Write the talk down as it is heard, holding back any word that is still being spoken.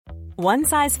One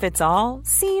size fits all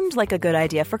seemed like a good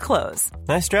idea for clothes.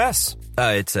 Nice dress.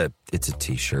 It's a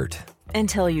t-shirt.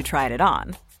 Until you tried it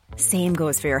on. Same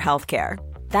goes for your healthcare.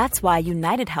 That's why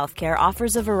United Healthcare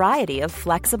offers a variety of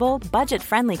flexible,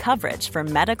 budget-friendly coverage for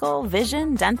medical,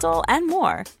 vision, dental, and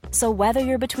more. So whether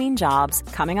you're between jobs,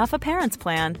 coming off a parent's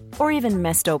plan, or even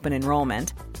missed open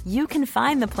enrollment, you can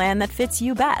find the plan that fits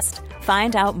you best.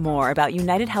 Find out more about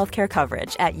United Healthcare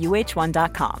coverage at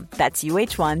uh1.com. That's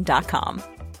uh1.com.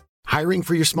 Hiring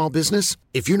for your small business?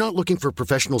 If you're not looking for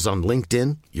professionals on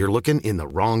LinkedIn, you're looking in the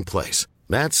wrong place.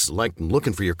 That's like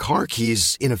looking for your car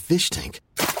keys in a fish tank.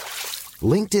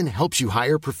 LinkedIn helps you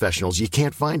hire professionals you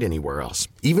can't find anywhere else,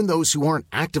 even those who aren't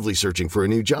actively searching for a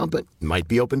new job but might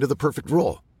be open to the perfect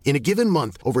role. In a given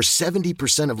month, over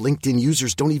 70% of LinkedIn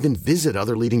users don't even visit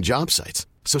other leading job sites.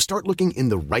 So start looking in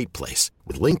the right place.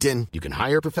 With LinkedIn, you can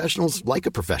hire professionals like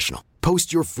a professional.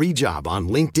 Post your free job on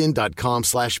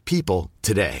linkedin.com/people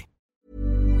today.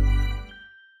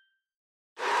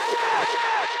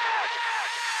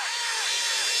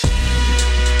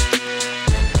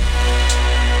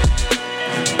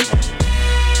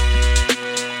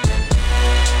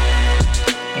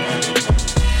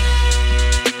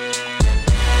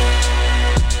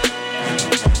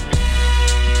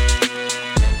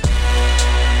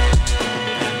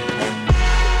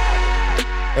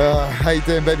 How you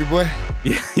doing, baby boy?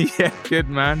 Yeah, good,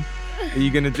 man. Are you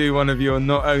going to do one of your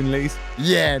not onlys?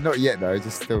 Yeah, not yet though.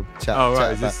 Just still chat. Oh,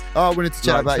 right. Chat about. I wanted to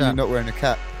chat about you not wearing a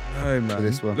cap. No, man. For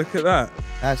this one. Look at that.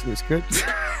 Actually, it's good.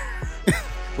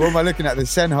 What am I looking at? The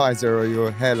Sennheiser or your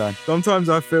hairline? Sometimes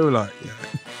I feel like,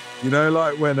 you know,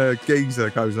 like when a geezer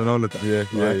goes on holiday.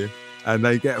 Yeah. And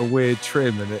they get a weird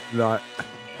trim and it like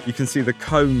you can see the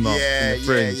cone marks in the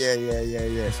fringe. Yeah.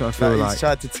 That's what I feel like. He's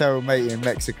tried to tell a mate in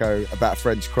Mexico about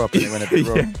French crop and it went a bit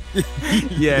wrong.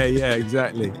 yeah,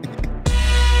 exactly.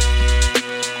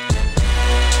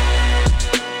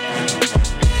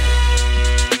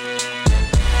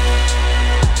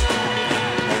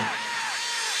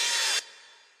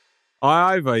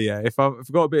 I either, if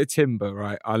I've got a bit of timber,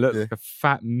 right, I look like a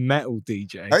fat metal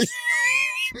DJ.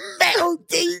 Metal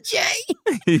DJ.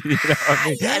 You know what I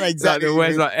mean? Yeah, exactly. Like,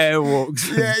 wears like airwalks,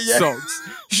 socks,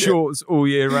 shorts all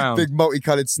year round. Big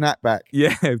multicoloured snapback.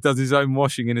 Yeah, does his own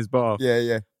washing in his bath.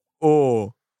 Yeah.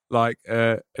 Or like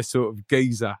a sort of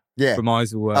geezer from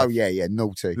Isleworth. Oh yeah,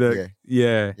 naughty. The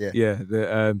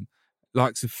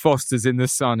likes of Foster's in the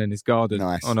sun in his garden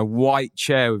on a white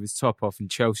chair with his top off and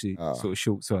Chelsea sort of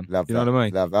shorts on. Love you that. know what I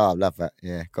mean? Love that.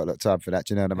 Yeah, got a lot of time for that.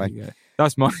 Do you know what I mean? Yeah.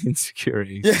 That's my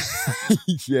insecurity.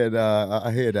 Yeah. No,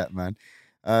 I hear that, man.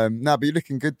 No, but you're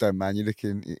looking good though, man. You're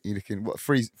looking what?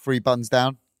 Free buns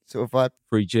down sort of vibe.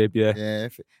 Free jib, yeah. Yeah,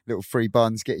 little free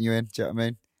buns getting you in. Do you know what I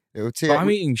mean? But I'm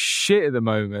eating shit at the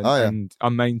moment and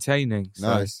I'm maintaining. So.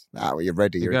 Nice. Well, you're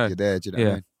ready. You're there. Do you know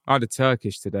what I mean? I had a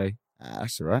Turkish today.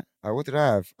 That's all right. What did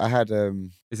I have? I had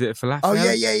Is it a falafel? Oh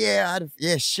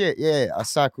yeah. I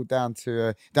cycled down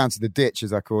to the ditch,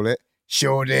 as I call it.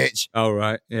 Shoreditch. Oh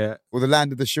right, yeah. Or the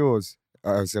land of the shores,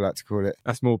 I also like to call it.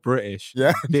 That's more British.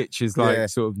 Yeah. Ditch is like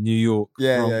sort of New York.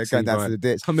 Yeah, going down to the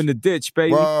ditch. I'm in the ditch,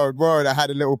 baby. Word. I had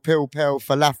a little pill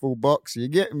falafel box. You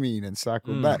get me? And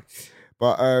cycled back.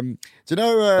 But do you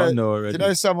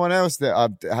know someone else that I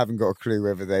haven't got a clue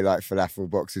whether they like falafel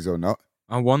boxes or not?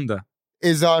 I wonder.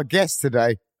 Is our guest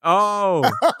today. Oh,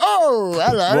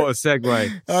 hello. What a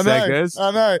segue. I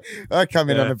know. I come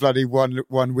in on a bloody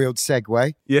one-wheeled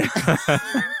Segway. Yeah.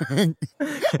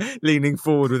 Leaning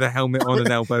forward with a helmet on and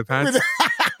elbow pads.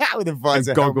 with a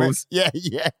visor and goggles. Helmet.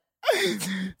 Yeah.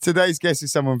 Today's guest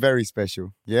is someone very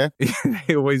special. Yeah?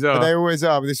 They always are. They always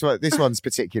are, but this one's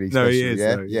particularly special. No, he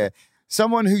is. Yeah.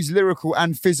 Someone whose lyrical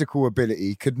and physical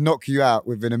ability could knock you out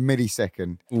within a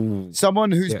millisecond. Ooh.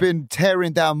 Someone who's been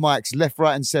tearing down mics left,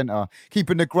 right and centre,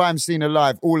 keeping the grime scene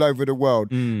alive all over the world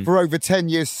for over 10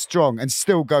 years strong and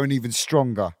still going even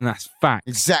stronger. And that's facts.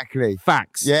 Exactly.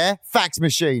 Facts. Yeah? Facts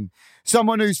machine.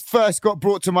 Someone who's first got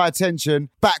brought to my attention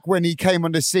back when he came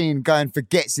on the scene going for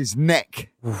Gets His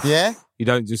Neck. Yeah? You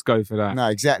don't just go for that. No,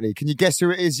 exactly. Can you guess who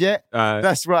it is yet?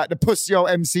 That's right. The pussy old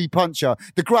MC puncher,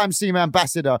 the grime scene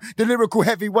ambassador, the lyrical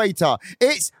heavyweighter.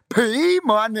 It's P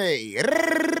Money.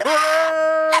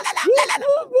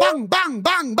 Bang, bang,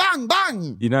 bang, bang,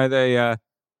 bang. You know,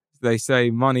 they say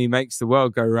money makes the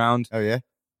world go round. Oh, yeah?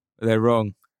 They're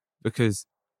wrong because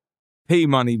P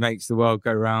Money makes the world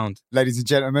go round. Ladies and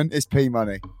gentlemen, it's P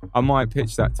Money. I might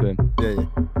pitch that to him. Yeah.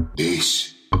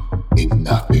 This is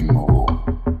nothing more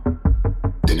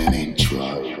than an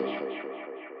intro.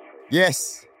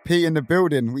 Yes, Pete in the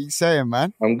building. What you saying,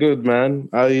 man? I'm good, man.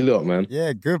 How you lot, man?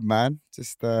 Yeah, good, man.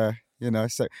 Just, you know.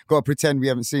 So got to pretend we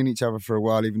haven't seen each other for a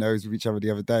while, even though we was with each other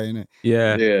the other day, innit?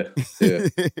 Yeah.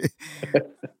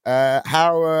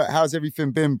 How's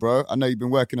everything been, bro? I know you've been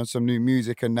working on some new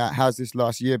music and that. How's this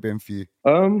last year been for you?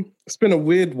 It's been a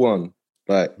weird one.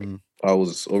 Like, I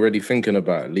was already thinking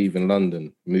about leaving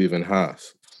London, moving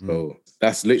house. So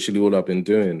that's literally all I've been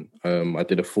doing. I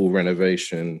did a full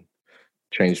renovation,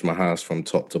 changed my house from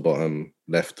top to bottom,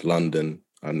 left London.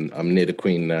 I'm near the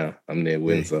Queen now. I'm near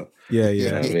Windsor. Yeah.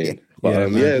 You know what I mean?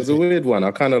 But it's a weird one.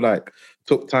 I kind of like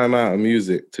took time out of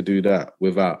music to do that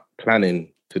without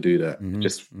planning to do that.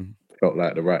 Just felt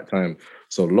like the right time.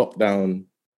 So lockdown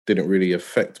didn't really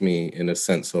affect me in a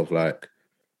sense of like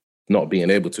not being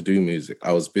able to do music.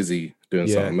 I was busy doing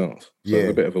something else. So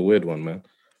it's a bit of a weird one, man.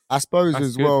 I suppose that's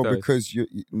as well, because you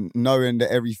knowing that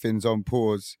everything's on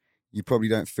pause, you probably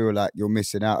don't feel like you're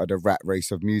missing out of the rat race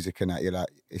of music and that. You're like,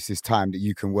 it's this time that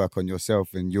you can work on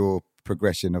yourself and your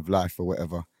progression of life or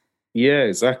whatever. Yeah,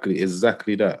 exactly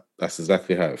that. That's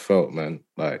exactly how it felt, man.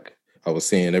 Like, I was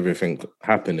seeing everything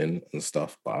happening and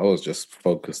stuff, but I was just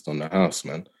focused on the house,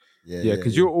 man. Yeah,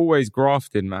 because you're always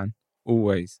grafting, man.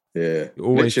 Always. Yeah. You're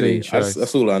always literally, doing shows.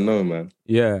 that's all I know, man.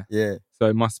 Yeah. Yeah. So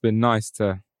it must have been nice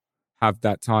to have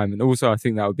that time. And also, I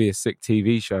think that would be a sick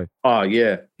TV show. Oh,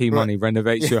 yeah. P-Money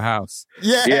renovates your house.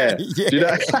 Yeah. Do you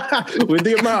know, with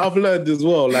the amount I've learned as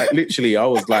well, like literally, I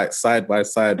was like side by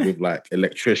side with like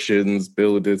electricians,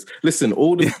 builders. Listen,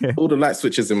 all the light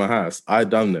switches in my house, I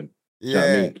done them. You know what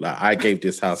I mean? Like, I gave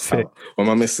this house out. When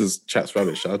my missus chats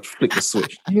rubbish, I'd flick the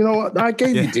switch. You know what? I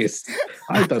gave you this.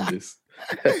 I done this.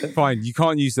 Fine, you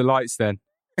can't use the lights then.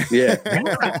 Yeah.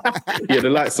 The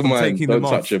lights are mine. Don't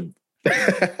touch them.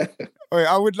 Wait,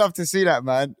 I would love to see that,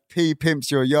 man. P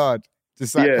pimps your yard.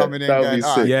 Just like coming in that would going, be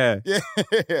sick.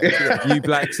 Yeah. You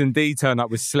Blacks and D turn up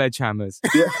with sledgehammers.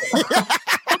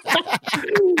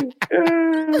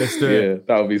 Let's do it.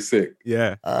 That would be sick.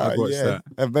 Yeah, I'd watch that.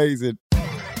 Amazing.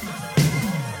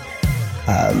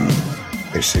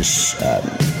 This is a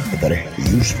very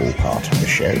useful part of the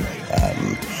show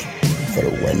for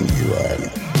when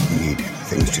you need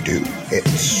things to do.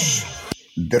 It's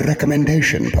the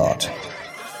recommendation part.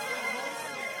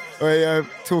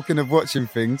 Talking of watching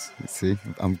things, let's see,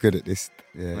 I'm good at this.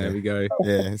 Yeah, there we go.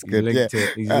 Yeah, it's good.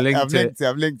 He's linked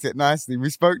I've linked it nicely. We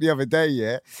spoke the other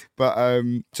day, but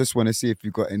just want to see if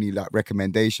you've got any like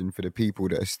recommendation for the people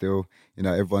that are still,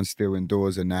 everyone's still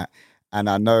indoors and that. And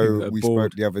I know we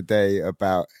spoke the other day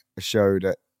about a show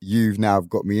that you've now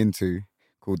got me into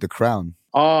called The Crown.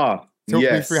 Talk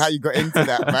me through how you got into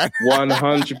that, man.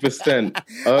 100%.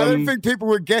 I don't think people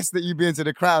would guess that you'd be into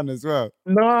The Crown as well.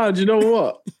 No, do you know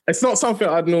what? It's not something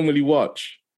I'd normally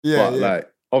watch. But like,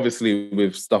 obviously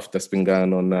with stuff that's been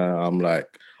going on now,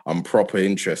 I'm proper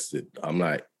interested. I'm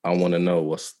like, I want to know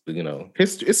what's,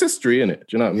 history. It's history, innit? Do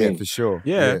you know what I mean? Yeah, for sure.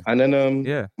 Yeah. And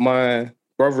then my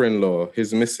brother-in-law,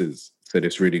 his missus, said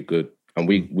it's really good. And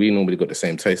we normally got the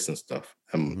same taste and stuff.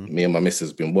 And me and my missus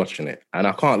have been watching it. And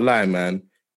I can't lie, man.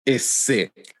 It's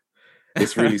sick.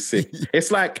 It's really sick.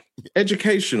 It's like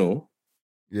educational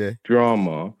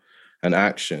drama and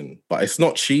action, but it's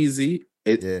not cheesy.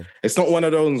 It's not one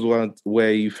of those ones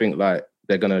where you think like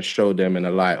they're going to show them in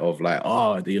a light of like,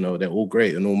 they're all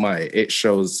great and almighty. It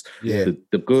shows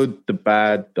the good, the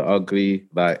bad, the ugly.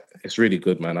 Like, it's really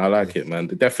good, man. I like it, man.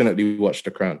 Definitely watch The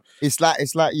Crown. It's like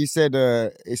you said,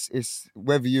 it's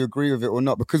whether you agree with it or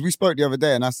not, because we spoke the other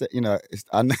day and I said,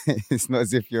 it's not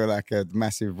as if you're like a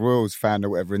massive Royals fan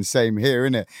or whatever, and same here,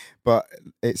 innit? But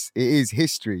it is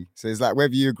history. So it's like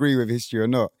whether you agree with history or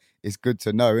not, it's good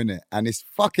to know, innit? And it's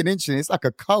fucking interesting. It's like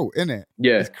a cult, innit?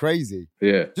 Yeah. It's crazy.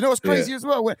 Yeah. Do you know what's crazy as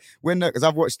well? When because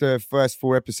I've watched the first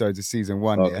 4 episodes of season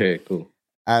 1. Okay, cool.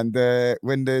 And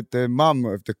when the mum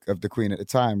of the Queen at the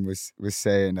time was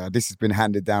saying, this has been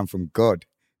handed down from God.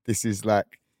 This is like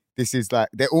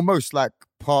they're almost like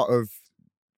part of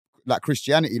like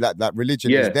Christianity, like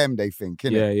religion is them, they think,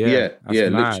 innit? Yeah,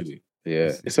 literally.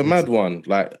 Yeah, it's a mad one.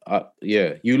 Like,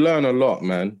 you learn a lot,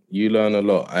 man. You learn a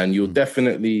lot, and you'll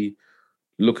definitely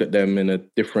look at them in a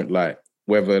different light,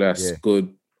 whether that's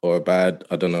good or bad.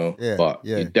 I don't know, but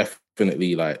you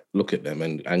definitely like look at them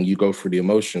and you go through the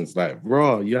emotions. Like,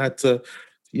 bro, you had to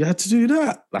do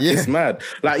that. Like, it's mad.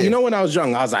 Like, when I was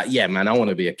young, I was like, yeah, man, I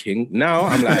want to be a king. Now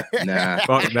I'm like, nah,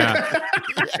 fuck that.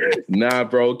 Nah,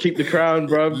 bro, keep the crown,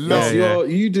 bro.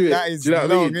 You do it. That is do you know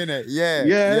long, what I mean? innit?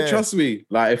 Yeah, trust me.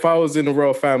 Like, if I was in the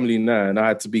royal family now and I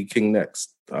had to be king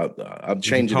next, I'm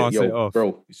changing it. Yo,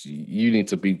 bro, you need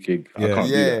to be king. I can't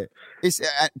do that. It's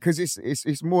because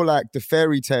it's more like the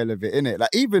fairy tale of it, innit? Like,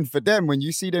 even for them, when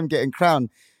you see them getting crowned,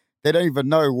 they don't even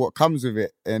know what comes with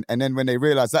it. And then when they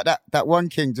realise that one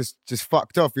king just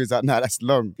fucked off, he was like, nah, that's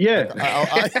long. Yeah.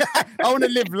 I want to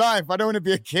live life. I don't want to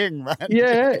be a king, man.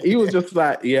 Yeah, he was just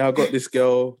like, yeah, I got this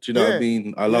girl. Do you know what I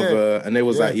mean? I love her. And they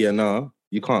was like, yeah, nah,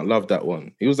 you can't love that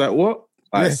one. He was like, what?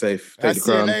 All right, safe. Take the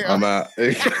crown. I'm out.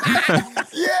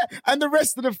 Yeah, and the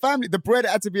rest of the family, the bread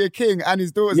had to be a king, and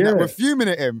his daughters were fuming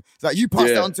at him. It's like, you passed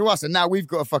it on to us, and now we've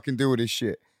got to fucking do all this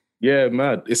shit. Yeah,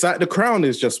 mad. It's like the crown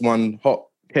is just one hot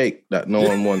cake that no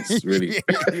one wants, really.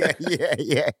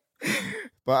 yeah.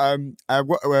 But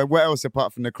what else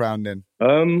apart from the crown then?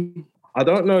 I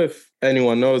don't know if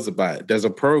anyone knows about it. There's a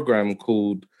program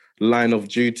called Line of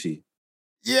Duty.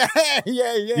 Yeah.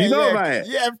 You know about it?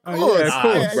 Yeah, of course.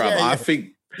 Bro. I think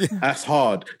that's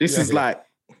hard. This is like,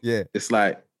 it's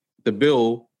like the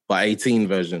Bill by 18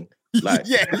 version. Like,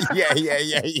 yeah. You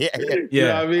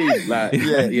know what I mean? Like,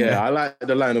 I like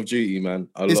the Line of Duty, man.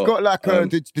 It's got like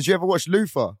did you ever watch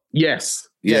Luther? Yes.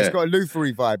 Yeah, it's got a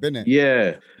Luthery vibe, innit?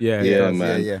 Yeah,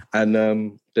 man. Yeah.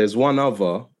 And there's one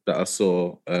other that I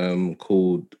saw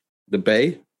called The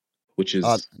Bay, which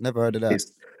is never heard of that.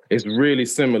 It's really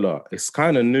similar. It's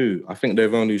kind of new. I think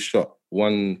they've only shot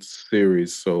one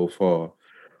series so far.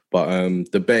 But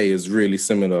The Bay is really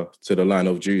similar to the Line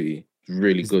of Duty.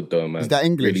 Really good though, man. Is that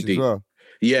English really deep as well?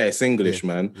 Yeah, it's English,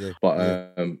 man. Yeah,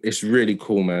 but it's really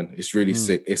cool, man. It's really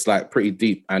sick. It's like pretty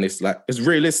deep and it's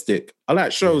realistic. I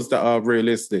like shows that are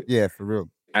realistic. Yeah, for real.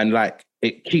 And like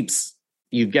it keeps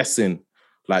you guessing.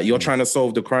 Like you're trying to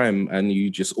solve the crime and you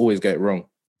just always get it wrong.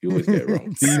 You always get it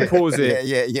wrong. Do you pause it?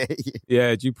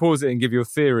 Yeah. Do you pause it and give your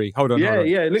theory? Hold on.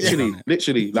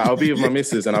 Literally. Like I'll be with my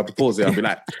missus and I'll pause it. I'll be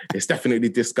like, it's definitely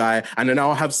this guy. And then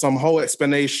I'll have some whole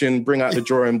explanation, bring out the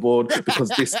drawing board because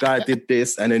this guy did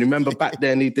this. And then remember back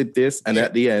then he did this. And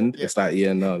at the end, it's like,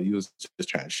 yeah, no, you was just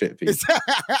trying to shit people.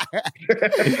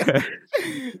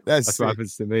 That's what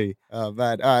happens to me. Oh,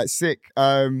 man. All right, sick.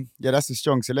 That's a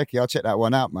strong Selecki. I'll check that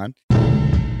one out, man.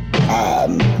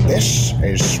 This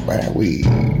is where we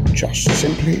just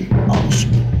simply ask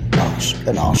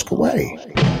away.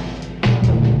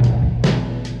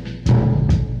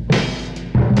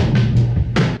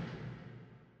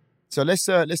 So let's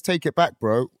take it back,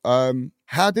 bro.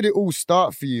 How did it all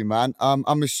start for you, man?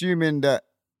 I'm assuming that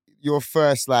your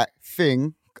first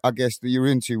thing, I guess, that you're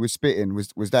into was spitting.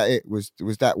 Was that it? Was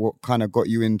that what kind of got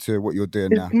you into what you're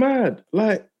doing now? It's mad.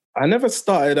 Like I never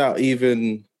started out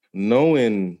even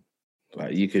knowing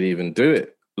like you could even do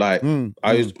it. Like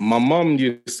my mum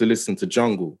used to listen to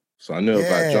jungle, so I knew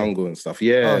about jungle and stuff.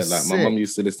 My mum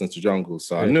used to listen to jungle,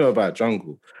 so I knew about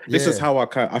jungle. This is how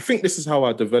I think this is how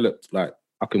I developed. Like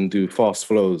I can do fast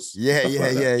flows. Do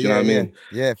you know what I mean?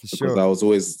 Yeah, for sure. Because I was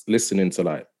always listening to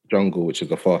like jungle, which is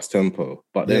a fast tempo.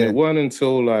 But then it wasn't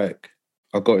until like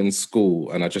I got in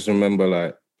school, and I just remember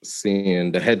like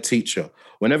seeing the head teacher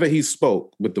whenever he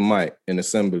spoke with the mic in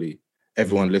assembly.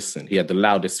 Everyone listened. He had the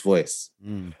loudest voice. Do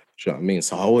you know what I mean?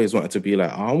 So I always wanted to be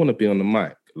like, I want to be on the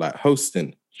mic, like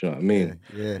hosting. Do you know what I mean?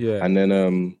 Yeah. And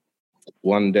then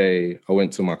one day I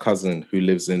went to my cousin who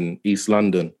lives in East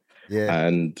London. Yeah.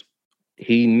 And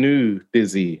he knew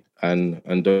Dizzy and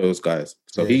those guys.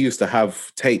 So he used to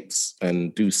have tapes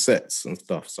and do sets and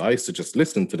stuff. So I used to just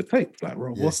listen to the tape. Like,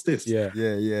 bro, what's this? Yeah.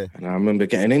 And I remember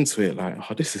getting into it like,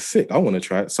 oh, this is sick. I want to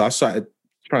try it. So I started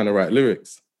trying to write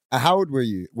lyrics. How old were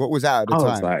you? What was out at the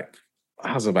time?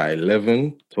 I was about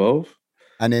 11, 12.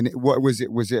 And then what was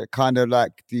it? Was it kind of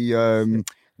like the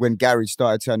when Garage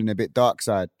started turning a bit dark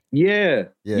side? Yeah.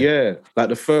 Like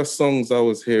the first songs I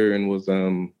was hearing was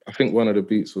I think one of the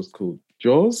beats was called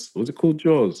Jaws. Was it called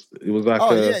Jaws? It was like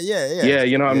yeah.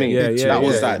 You know what I mean? That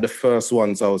was like the first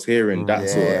ones I was hearing. That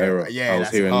sort of era. I was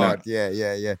hearing hard.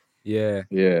 That.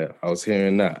 Yeah, I was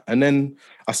hearing that. And then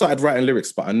I started writing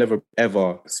lyrics, but I never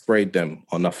ever sprayed them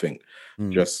or nothing.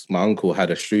 Just my uncle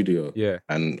had a studio. Yeah.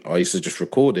 And I used to just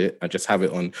record it and just have it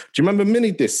on. Do you remember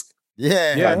mini disc?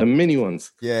 Yeah. Like the mini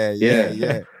ones.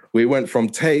 Yeah. We went from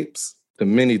tapes to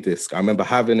mini disc. I remember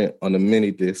having it on a mini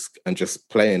disc and just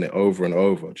playing it over and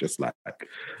over. Just like,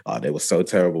 they were so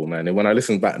terrible, man. And when I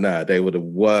listen back now, they were the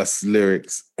worst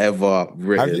lyrics ever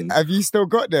written. Have you still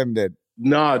got them then?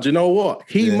 Nah, do you know what?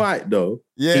 He might though.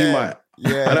 Yeah. He might.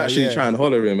 Yeah. I'd actually try and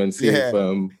holler him and see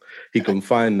if he can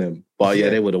find them. But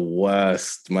they were the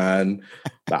worst, man.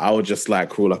 Like, I would just like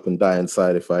crawl up and die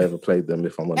inside if I ever played them,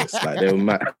 if I'm honest. Like they were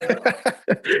mad.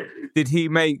 Did he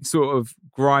make sort of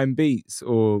grime beats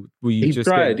or were you he just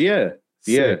tried, getting...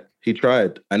 Yeah, he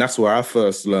tried. And that's where I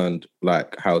first learned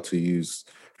like how to use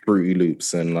Fruity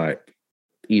Loops and like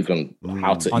even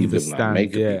how to understand, even like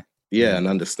make it. Yeah, and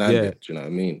understand it. Do you know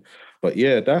what I mean? But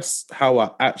yeah, that's how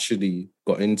I actually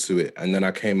got into it. And then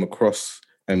I came across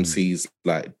MCs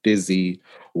like Dizzy,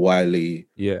 Wiley.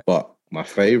 Yeah. But my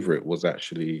favorite was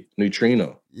actually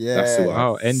Neutrino. Yeah. That's who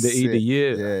End of either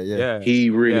year. Yeah. He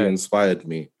really inspired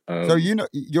me. So you're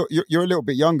a little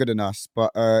bit younger than us,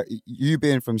 but you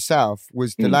being from South,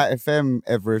 was Delight FM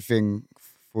everything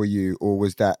for you, or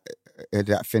was that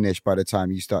finished by the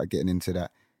time you started getting into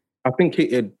that? I think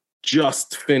it had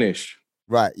just finished.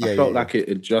 Right. Yeah. I felt like it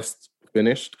had just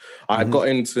finished. I got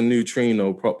into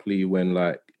Neutrino properly when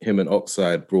like him and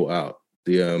Oxide brought out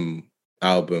the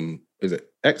album. Is it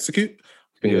Execute?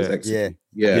 I think it was Execute.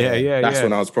 Yeah. That's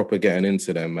when I was proper getting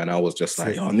into them, and I was just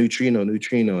like, oh, Neutrino,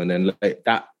 and then like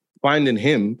that. Finding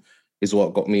him is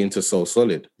what got me into Soul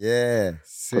Solid. Yeah.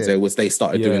 Because they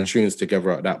started doing tunes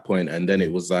together at that point, and then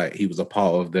it was like he was a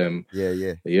part of them.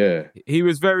 Yeah. He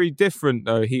was very different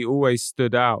though. He always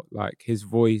stood out, like his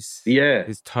voice,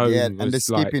 his tone, and the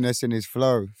skippiness in his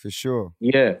flow for sure.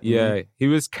 Yeah. He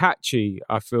was catchy.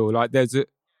 I feel like there's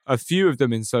a few of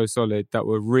them in So Solid that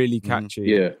were really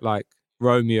catchy. Like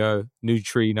Romeo,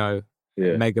 Neutrino,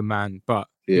 Mega Man, but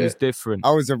it was different.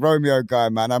 I was a Romeo guy,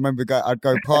 man. I remember I'd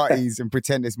go parties and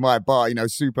pretend it's my bar,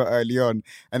 super early on,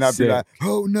 and I'd be like,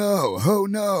 "Oh no!"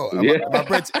 And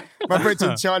my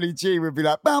brethren Charlie G would be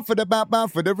like, "Bound for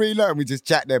the reload," and we just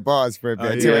chat their bars for a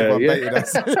bit until everyone baited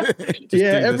us.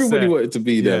 Everybody wanted to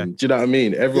be them. Do you know what I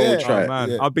mean? Everyone would try.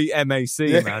 Man. I'll be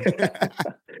MAC, man.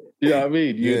 You know what I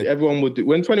mean? Everyone would do.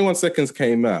 When 21 Seconds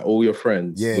came out, all your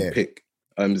friends would pick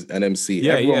an MC.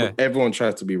 Everyone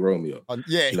tried to be Romeo.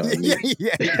 You know what I mean?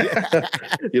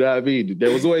 You know what I mean?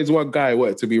 There was always one guy who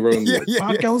wanted to be Romeo.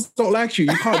 Girls don't like you.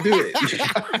 You can't do it.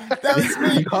 That was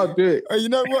me. You can't do it. Oh, you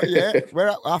know what? Yeah, when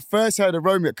I first heard of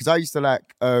Romeo, because I used to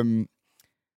like.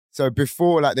 So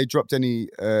before like they dropped any,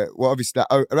 obviously that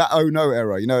Oh No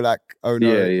era, like Oh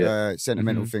No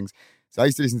sentimental things. So I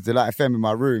used to listen to Light FM in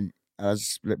my room. And I was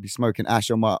just be smoking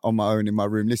ash on my own in my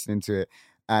room, listening to it.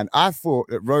 And I thought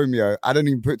that Romeo, I didn't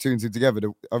even put two and two together.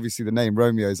 Obviously, the name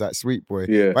Romeo is like Sweet Boy.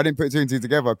 Yeah. But I didn't put two and two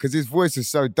together because his voice was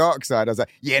so dark side. I was like,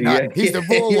 he's the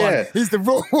raw one. He's the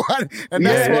raw one. And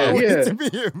that's why I wanted to be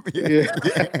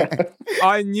him.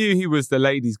 I knew he was the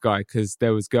ladies' guy because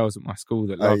there was girls at my school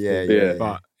that loved him.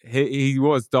 But he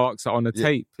was dark side on the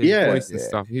tape. His voice and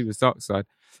stuff. He was dark side.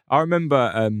 I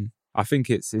remember, I think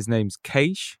his name's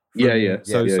Keish.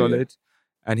 So Solid.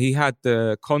 And he had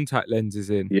the contact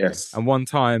lenses in. Yes. And one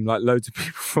time, like loads of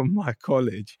people from my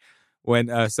college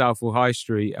went Southall High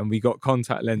Street and we got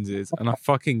contact lenses and I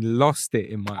fucking lost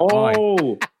it in my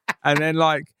eye. And then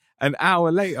like an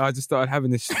hour later, I just started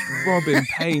having this throbbing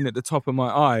pain at the top of my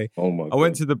eye. Oh my God. I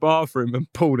went to the bathroom and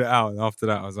pulled it out. And after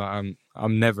that, I was like,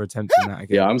 I'm never attempting that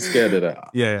again. Yeah, I'm scared of that.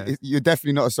 Yeah. You're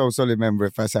definitely not a Soul Solid member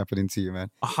if that's happening to you, man.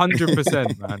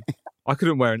 100%, man. I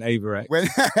couldn't wear an Ava X.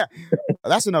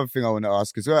 That's another thing I want to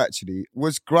ask as well, actually.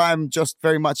 Was grime just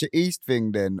very much an East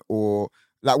thing then? Or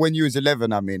like when you was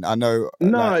 11, I mean, I know...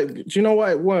 No, do you know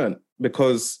why it weren't?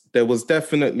 Because there was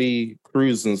definitely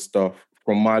crews and stuff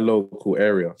from my local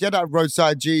area. Yeah, that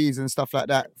Roadside G's and stuff like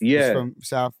that. Yeah. From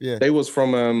South, yeah. They was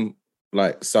from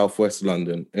like Southwest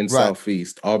London. In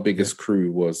Southeast, our biggest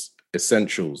crew was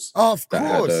Essentials. Oh, of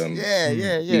course. Had,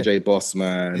 DJ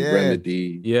Bossman,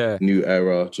 Remedy, New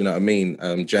Era. Do you know what I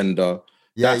mean? Gender.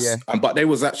 But they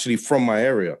was actually from my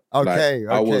area. Okay.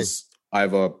 I was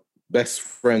either best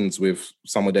friends with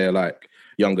some of their like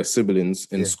younger siblings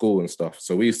in school and stuff.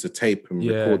 So we used to tape and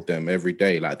record them every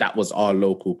day. Like that was our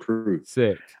local crew.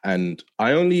 Sick. And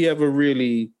I only ever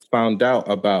really found out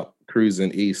about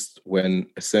Cruising East when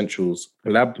Essentials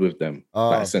collabed with them.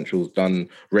 Like Essentials done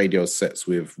radio sets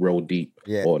with Roll Deep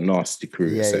or Nasty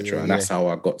Crew, etc. And that's how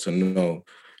I got to know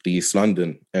the East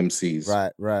London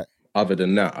MCs. Right. Other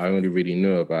than that, I only really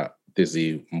knew about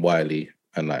Dizzy and Wiley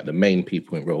and like the main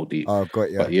people in Roll Deep. Oh, got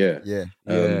you.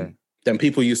 But then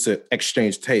people used to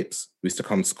exchange tapes. We used to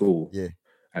come to school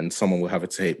and someone would have a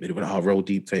tape. They'd be like, Roll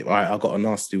Deep tape. All right, I got a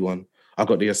Nasty one. I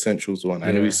got the Essentials one.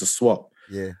 And we used to swap.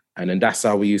 Yeah. And then that's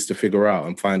how we used to figure out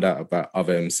and find out about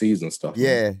other MCs and stuff.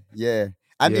 Yeah.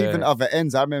 And even other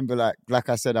ends. I remember, like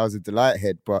I said, I was a Delight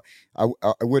head, but I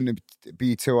wouldn't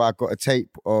be till I got a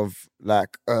tape of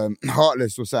like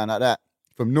Heartless or something like that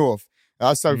from North.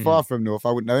 I was so far from North,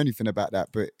 I wouldn't know anything about that.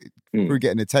 But through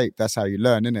getting the tape, that's how you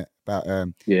learn, innit? About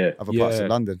other parts of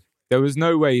London. There was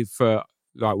no way for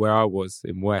like where I was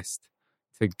in West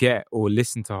to get or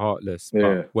listen to Heartless.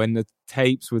 But when the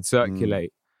tapes would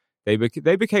circulate, they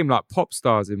became like pop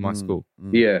stars in my school.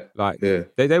 Yeah. Like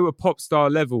they were pop star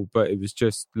level, but it was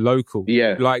just local.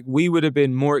 Yeah. Like we would have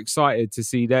been more excited to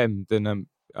see them than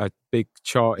a big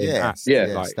charting act.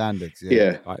 Like standards.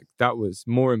 Like that was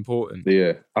more important.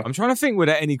 Yeah. I'm trying to think, were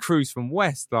there any crews from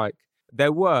West? Like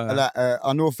There were like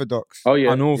Unorthodox. Oh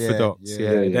yeah, Unorthodox. Yeah.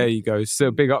 There you go.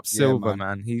 So big up Silver,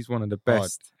 man. He's one of the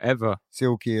best ever.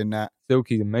 Silky and that.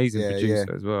 Silky's amazing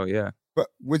producer as well. Yeah. But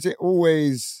was it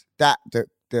always that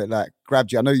like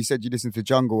grabbed you? I know you said you listened to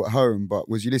jungle at home, but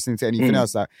was you listening to anything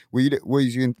else? Like, was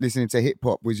you listening to hip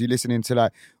hop? Was you listening to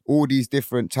like all these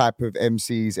different type of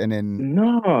MCs, and then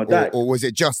or was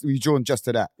it just were you drawn just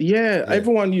to that? Yeah,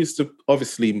 everyone used to,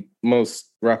 obviously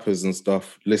most rappers and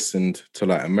stuff listened to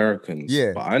like Americans,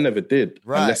 but I never did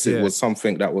unless it was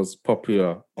something that was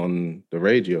popular on the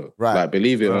radio. Right, like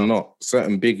believe it or not,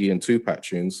 certain Biggie and Tupac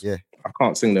tunes. Yeah. I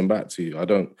can't sing them back to you. I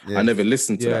don't. I never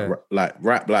listened to that. Like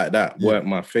rap like that weren't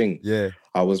my thing. Yeah.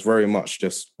 I was very much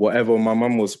just whatever my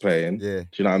mum was playing. Yeah. Do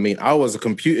you know what I mean? I was a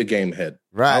computer game head.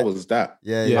 Right. I was that.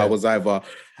 Yeah. I was either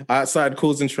outside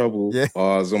causing trouble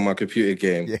or I was on my computer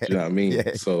game. Yeah. Do you know what I mean?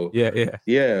 Yeah. So yeah.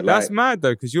 Like, that's mad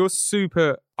though, because you're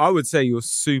super. I would say you're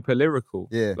super lyrical.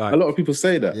 Yeah. Like, a lot of people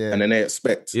say that, and then they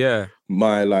expect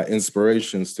my like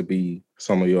inspirations to be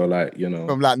some of your like, you know,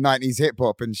 from like 90s hip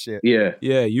hop and shit. Yeah.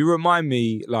 Yeah. You remind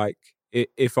me, like,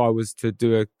 if I was to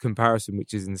do a comparison,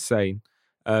 which is insane,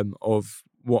 of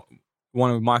what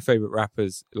one of my favorite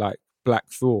rappers, like Black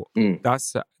Thought.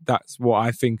 That's what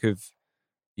I think of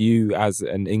you as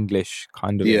an English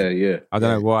kind of. Yeah. I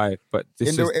don't know why, but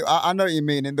I know what you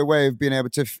mean, in the way of being able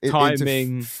to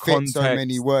timing, fit context, so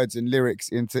many words and lyrics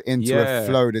into a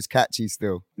flow that's catchy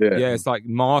still. Yeah, it's like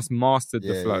mastered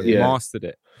the flow, mastered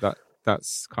it.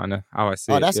 That's kind of how I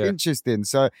see it. Oh, that's interesting.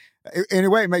 So, in a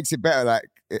way, it makes it better. Like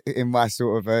in my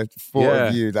sort of thought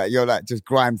of you, that you're like just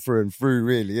grind through and through,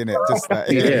 really, innit? Just like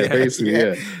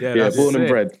basically, born and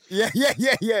bred. Yeah,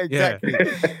 exactly.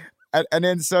 And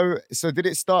then so did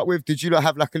it start with? Did you like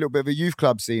have like a little bit of a youth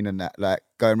club scene and that, like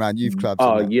going around youth clubs?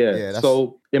 Oh yeah.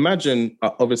 So imagine,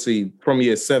 obviously, from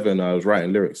year 7, I was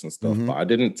writing lyrics and stuff, but I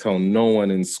didn't tell no one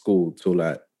in school till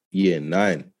like year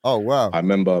 9. Oh wow! I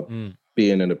remember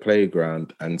being in the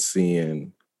playground and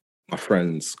seeing my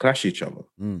friends clash each other.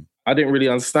 I didn't really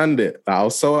understand it. Like, I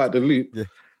was so out the loop. Yeah.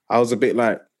 I was a bit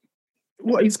like,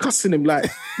 what? He's cussing him, like,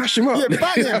 smash him up.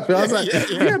 Bang him. I was like,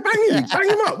 bang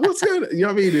him up. What's going on? You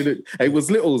know what I mean? It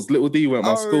was Little D went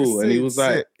to my school, and he was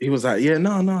like, yeah,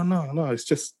 no, it's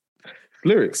just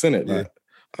lyrics, innit? Like,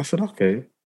 I said, okay.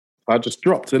 I just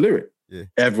dropped a lyric. Yeah.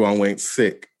 Everyone went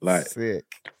sick. Like,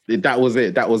 that was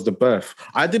it. That was the birth.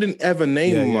 I didn't ever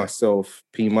name myself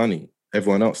P Money.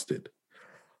 Everyone else did.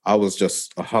 I was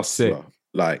just a hustler. Sick.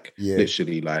 Like,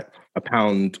 literally, like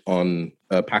 £1 on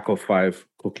a pack of 5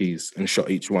 cookies and shot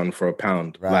each one for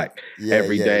 £1. Right. Like,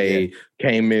 every day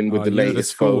came in with the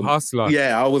latest school hustler.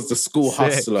 Yeah, I was the school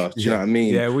hustler. Do you know what I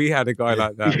mean? Yeah, we had a guy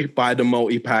like that. You buy the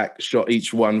multi-pack, shot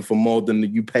each one for more than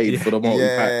you paid for the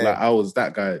multi-pack. Like, I was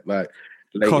that guy. Like,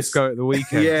 latest, Costco at the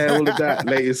weekend. Yeah, all of that.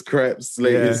 Latest crepes,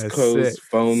 latest clothes,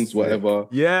 phones, whatever.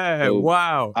 Yeah, so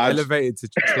wow.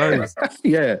 Elevated to clothes.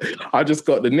 Yeah, I just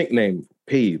got the nickname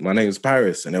P. My name's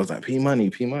Paris, and it was like P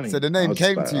Money. So the name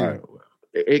came to you. Right.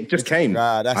 It just came.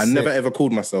 I never ever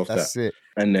called myself that.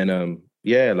 And then,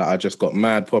 like I just got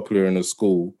mad popular in the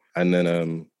school, and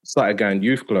then started going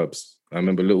youth clubs. I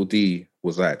remember Little D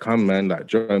was like, "Come, man, like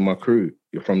join my crew.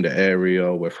 You're from the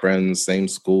area. We're friends, same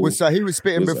school." So he was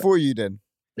spitting before you then?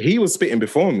 He was spitting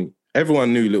before me.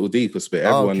 Everyone knew Little D could spit.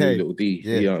 Everyone knew Little D.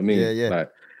 Yeah. You know what I mean? Yeah.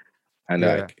 Like, and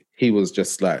like he was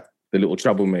just like the little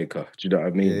troublemaker. Do you know what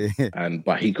I mean? Yeah.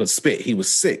 But he could spit. He was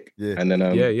sick. Yeah. And then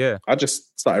I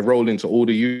just started rolling to all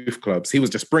the youth clubs. He was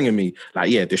just bringing me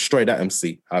like, destroy that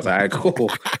MC. I was like, cool.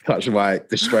 Touch right,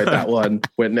 destroyed that one.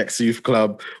 Went next youth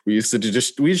club. We used to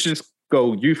just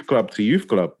go youth club to youth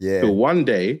club. Yeah. So one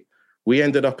day we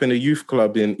ended up in a youth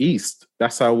club in East.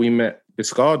 That's how we met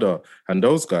Biscarda and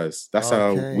those guys. That's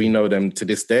how we know them to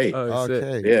this day. Oh,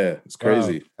 okay. Yeah, it's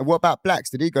crazy. Wow. And what about Blacks?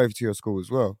 Did he go to your school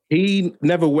as well? He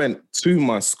never went to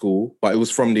my school, but it was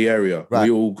from the area. Right.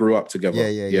 We all grew up together.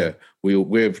 Yeah.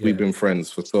 We've been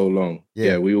friends for so long.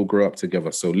 Yeah, we all grew up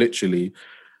together. So literally,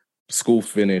 school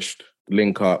finished,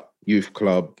 link up, youth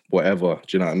club, whatever.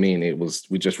 Do you know what I mean?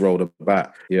 We just rolled a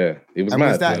bat. Yeah, it was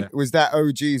mad. Was that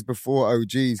OGs before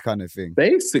OGs kind of thing?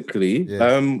 Basically,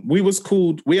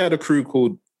 we had a crew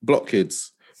called Block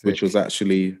Kids, which was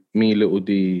actually me, Little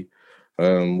D,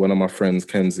 one of my friends,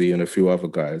 Kenzie, and a few other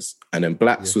guys. And then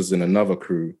Blacks was in another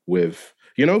crew with,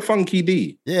 Funky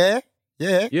D. Yeah.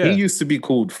 He used to be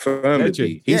called Firma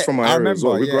D. He's from my area as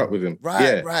well. We grew up with him.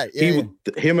 Right.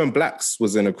 Him and Blacks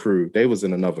was in a crew. They was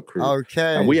in another crew.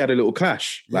 Okay. And we had a little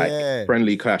clash,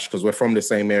 friendly clash, because we're from the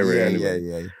same area anyway.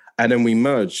 Yeah. And then we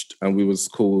merged and we was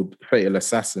called Fatal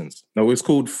Assassins. No, it was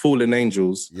called Fallen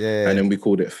Angels. Yeah. And then we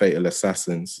called it Fatal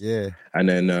Assassins. Yeah. And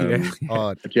then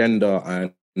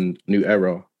Agenda New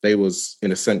Era, they was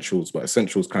in Essentials, but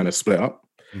Essentials kind of split up.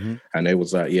 Mm-hmm. And they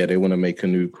was like, they want to make a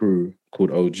new crew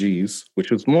called OGs,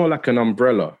 which was more like an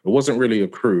umbrella. It wasn't really a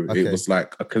crew. Okay. It was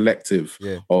like a collective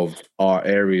of our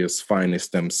area's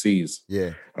finest MCs.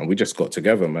 Yeah. And we just got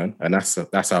together, man. And that's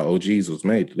how OGs was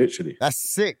made, literally.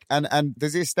 That's sick. And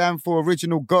does it stand for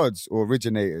Original Gods or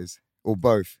Originators or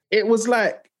both? It was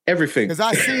like everything. Because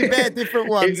I see bare different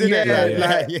ones,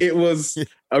 It was...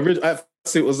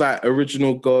 It was like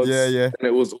Original Gods, and it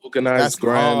was Organized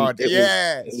Grind.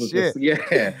 It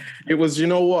was, you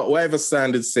know what? Whatever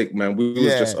sounded sick, man. We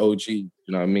was just OG. You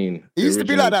know what I mean? It used to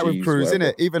be like that with crews,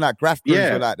 innit? Even like graph crews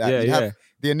were like that. You have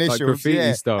the initials, like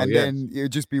graffiti style, and then it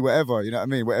would just be whatever. You know what I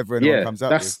mean? Whatever anyone comes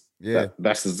up with.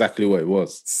 That's exactly what it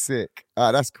was. Sick.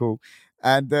 That's cool.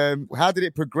 And how did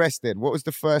it progress then? What was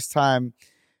the first time?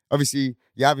 Obviously,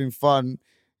 you're having fun.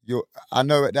 I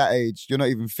know at that age, you're not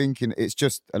even thinking it's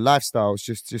just a lifestyle. It's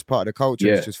just part of the culture.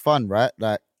 It's just fun, right?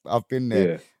 Like, I've been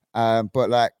there. But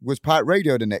like, was Pirate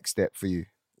Radio the next step for you?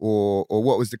 Or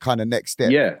what was the kind of next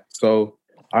step? Yeah. So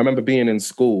I remember being in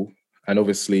school, and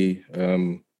obviously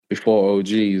before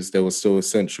OGs, there was still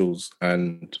Essentials,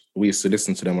 and we used to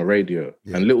listen to them on radio.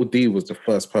 Yeah. And Little D was the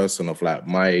first person of like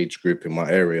my age group in my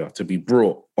area to be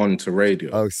brought onto radio.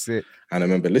 Oh, sick. And I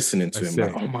remember listening to him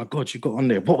like, oh my God, you got on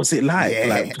there. What was it like?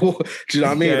 Like, do you know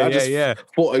what I mean? I just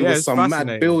thought it was some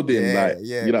mad building,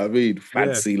 you know what I mean?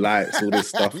 Fancy lights, all this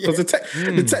stuff. Because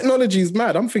the technology is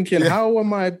mad. I'm thinking, how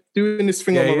am I doing this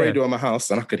thing on my radio in my house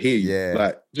and I could hear you?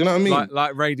 Like, do you know what I mean?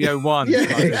 Like Radio 1, like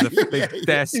there's a big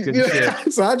desk and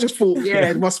shit. So I just thought,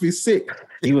 it must be sick.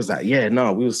 He was like, we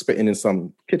were spitting in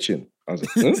some kitchen. I was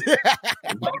like,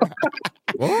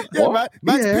 what? Yeah,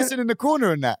 man's pissing in the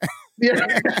corner and that.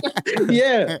 And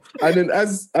then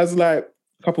as like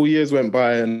a couple of years went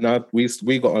by, and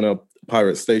we got on a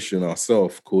pirate station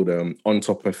ourselves called On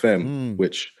Top FM,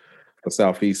 which for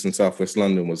Southeast and Southwest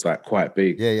London was like quite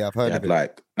big. Yeah, I've heard of it.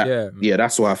 Like,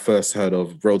 that's where I first heard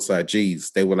of Roadside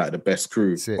G's. They were like the best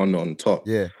crew on top.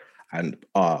 Yeah. And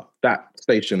that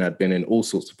station had been in all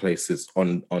sorts of places,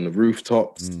 on the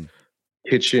rooftops,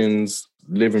 kitchens,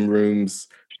 living rooms,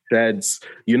 sheds.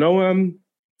 You know,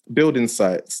 building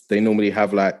sites, they normally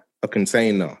have like a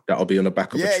container that'll be on the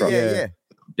back of a truck.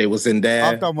 They was in there.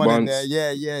 I've done one once. in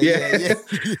there.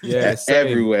 Yeah,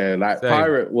 everywhere. Like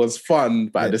Pirate was fun,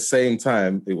 but at the same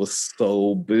time, it was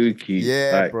so booky.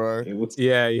 Yeah, like, bro. It was,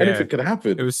 anything could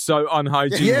happen. It was so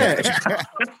unhygienic.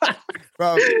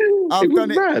 Bro, I've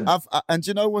done it. And do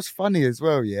you know what's funny as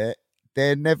well? Yeah.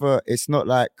 It's not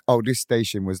like, oh, this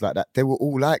station was like that. They were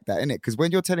all like that, innit? Because when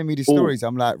you're telling me these stories,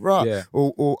 I'm like, right.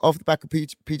 Or off the back of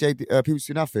PJ, People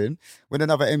Do Nothing, when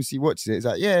another MC watches it, it's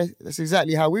like, that's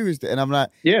exactly how we was doing. And I'm like,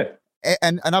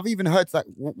 And I've even heard like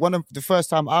one of the first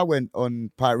time I went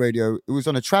on Pirate Radio, it was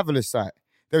on a traveller site.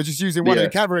 They were just using one of the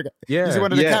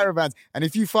caravans. And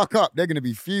if you fuck up, they're going to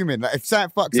be fuming. Like if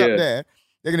something fucks up there,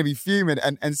 they're going to be fuming.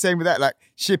 And same with that, like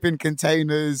shipping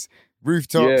containers,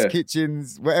 rooftops,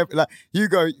 kitchens, whatever. Like,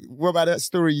 Hugo, what about that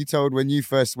story you told when you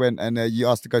first went and you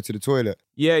asked to go to the toilet?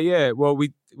 Yeah. Well,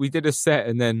 we did a set,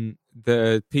 and then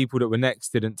the people that were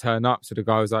next didn't turn up. So the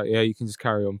guy was like, "Yeah, you can just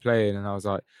carry on playing." And I was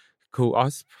like, "Cool."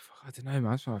 I don't know, man.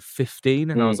 I was like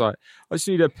 15, and I was like, "I just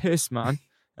need a piss, man."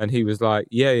 And he was like,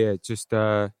 "Yeah, just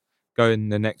go in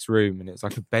the next room." And it's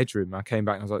like a bedroom. I came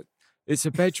back and I was like, "It's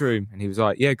a bedroom." And he was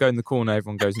like, "Yeah, go in the corner."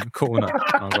 Everyone goes in the corner.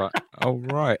 And I was like, "Oh,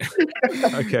 right.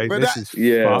 Okay, but this is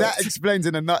fucked." That explains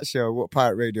in a nutshell what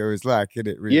Pirate Radio is like, isn't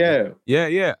it, really?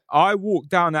 Yeah. I walked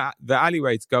down the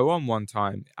alleyway to go on one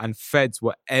time, and feds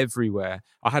were everywhere.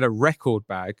 I had a record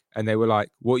bag, and they were like,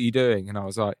 "What are you doing?" And I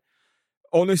was like,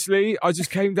 "Honestly, I just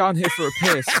came down here for a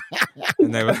piss."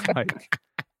 And they were like,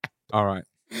 "All right."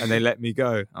 And they let me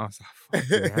go. I was like,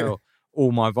 fucking hell.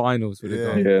 All my vinyls would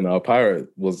have gone. Yeah, no, Pirate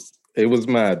was... It was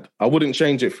mad. I wouldn't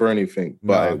change it for anything,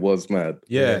 but it was mad.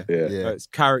 Yeah. It's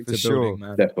character building,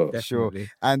 man. Definitely. Sure.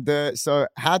 And so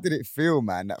how did it feel,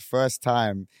 man, that first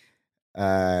time,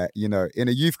 in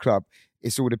a youth club,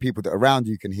 it's all the people that around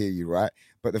you can hear you, right?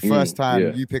 But the first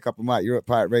time you pick up a mic, you're at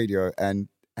Pirate Radio, and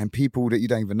people that you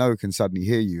don't even know can suddenly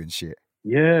hear you and shit.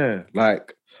 Yeah.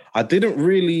 Like, I didn't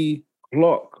really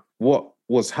clock what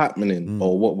was happening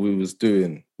or what we was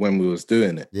doing when we was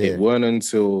doing it. It weren't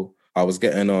until I was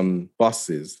getting on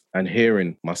buses and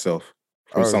hearing myself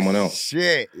from someone else.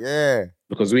 Shit, yeah.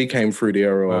 Because we came through the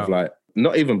era of like,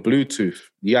 not even Bluetooth.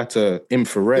 You had to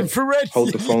infrared.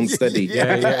 Hold the phone steady.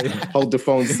 Hold the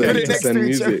phone steady to send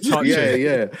music. Do you know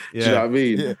what I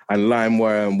mean? Yeah. And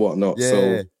LimeWire and whatnot. Yeah.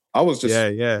 So I was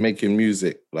just making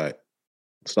music, like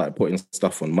started putting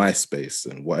stuff on MySpace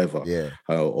and whatever.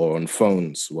 Or on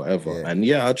phones, whatever. And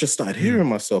I just started hearing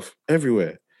myself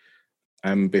everywhere.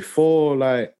 And before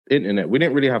like internet, we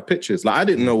didn't really have pictures. Like I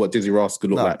didn't know what Dizzee Rascal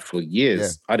looked like for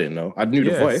years. I didn't know. I knew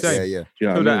the voice. Same. You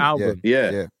know what I mean? Album.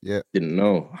 Yeah. Didn't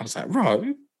know. I was like, bro,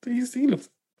 he looks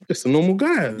just a normal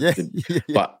guy.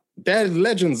 But they're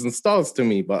legends and stars to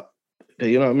me. But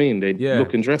you know what I mean? They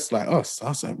look and dress like us. I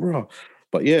was like, bro.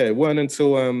 But yeah, it weren't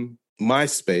until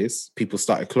MySpace people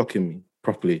started clocking me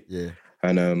properly. Yeah.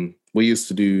 And we used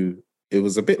to do. It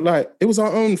was a bit like, it was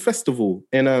our own festival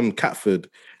in Catford.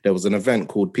 There was an event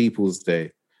called People's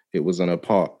Day. It was in a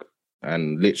park.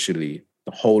 And literally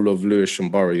the whole of Lewisham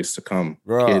Borough used to come.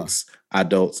 Kids,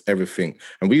 adults, everything.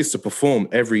 And we used to perform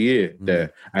every year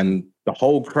there. And the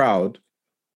whole crowd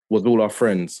was all our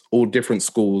friends, all different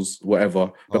schools,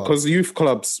 whatever. Because youth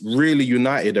clubs really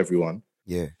united everyone.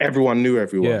 Yeah. Everyone knew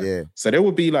everyone. Yeah. So there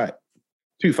would be like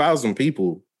 2,000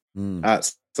 people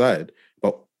outside,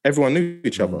 but everyone knew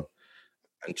each other.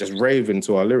 And just raving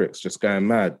to our lyrics, just going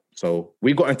mad. So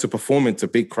we got into performing to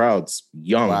big crowds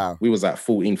young. Wow. We was like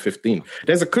 14, 15.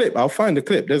 There's a clip. I'll find a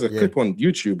clip. There's a clip on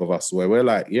YouTube of us where we're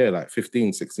like, like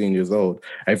 15, 16 years old.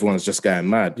 Everyone's just going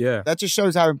mad. Yeah. That just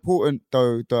shows how important,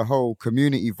 though, the whole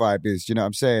community vibe is. You know what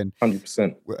I'm saying?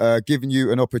 100%. Giving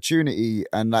you an opportunity.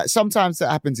 And like sometimes that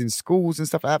happens in schools and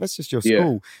stuff like that. That's just your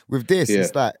school. With this,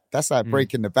 it's like, that's like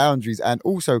breaking the boundaries and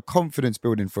also confidence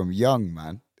building from young,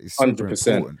 man.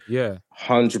 100%. Yeah.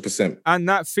 100%. And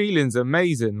that feeling's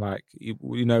amazing. Like,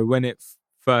 you know, when it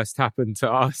first happened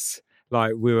to us,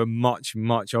 like we were much,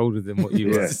 much older than what you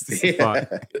were.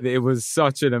 But it was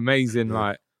such an amazing,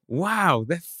 like, wow,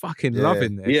 they're fucking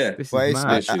loving this. Yeah. This is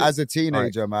mad. As a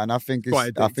teenager, man, I think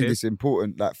it's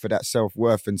important, like, for that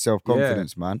self-worth and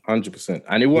self-confidence, man. 100%.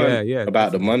 And it wasn't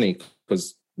about the money,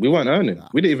 because we weren't earning.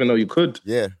 We didn't even know you could.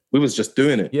 Yeah. We was just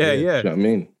doing it. Yeah. You know what I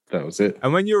mean? That was it.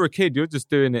 And when you're a kid, you're just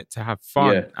doing it to have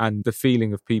fun and the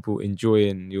feeling of people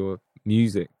enjoying your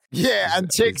music. Yeah, and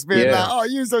chicks being like, "Oh,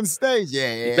 you was on stage."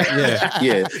 Yeah.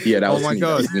 That was my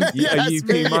God. Are you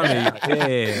P Money?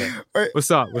 Yeah. Wait.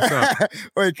 What's up?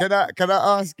 Wait, can I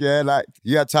ask? Yeah, like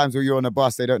you had times where you're on a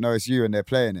bus, they don't know it's you, and they're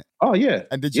playing it. Oh yeah.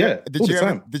 And did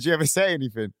you ever say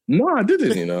anything? No, I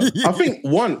didn't. You know, I think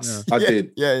once I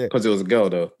did. Yeah. Because it was a girl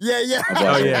though. Yeah.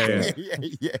 Oh yeah.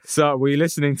 So, were you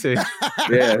listening to?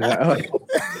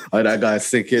 Oh, that guy's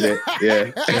sick, innit?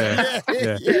 Yeah.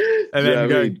 And then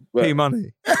going, P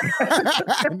Money.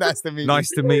 Nice to meet Nice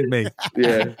to meet me.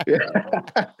 Yeah.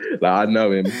 Like, I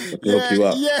know him. I can hook you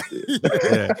up.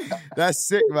 Yeah. That's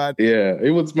sick, man. Yeah,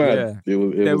 it was mad. Yeah.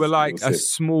 There were like a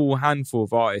small handful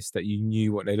of artists that you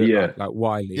knew what they looked like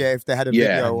Wiley. Yeah, if they had a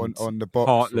video on the box.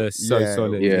 Heartless,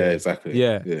 solid. Yeah, exactly.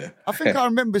 Yeah. I think I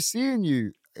remember seeing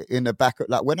you in the back of,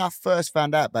 like, when I first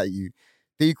found out about you,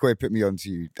 Decoy put me onto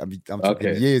you. I'm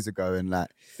talking years ago, and like,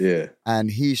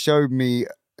 and he showed me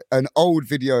an old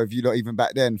video of you lot even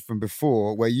back then from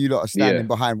before, where you lot are standing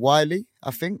behind Wiley,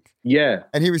 I think. Yeah.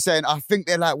 And he was saying, I think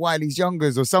they're like Wiley's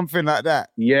youngers or something like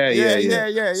that.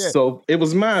 Yeah. So it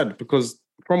was mad because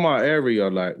from our area,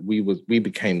 like we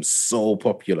became so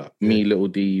popular. Me, Little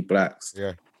D, Blacks.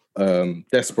 Yeah.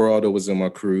 Desperado was in my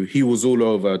crew. He was all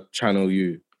over Channel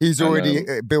U. He's already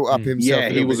built up himself. Yeah,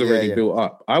 he was already built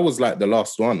up. I was like the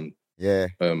last one. Yeah.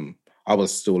 I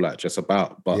was still like just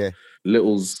about, but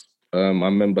Little's, I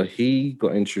remember he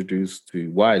got introduced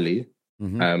to Wiley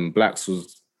and Blacks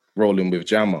was rolling with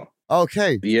Jammer.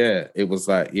 Okay. Yeah, it was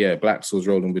like, Blacks was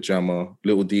rolling with Jammer,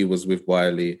 Little D was with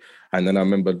Wiley. And then I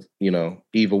remember, you know,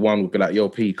 either one would be like, yo,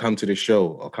 P, come to this show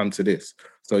or come to this.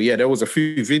 So yeah, there was a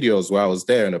few videos where I was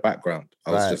there in the background.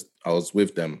 I was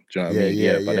with them. Do you know what I mean?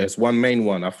 Yeah. But there's one main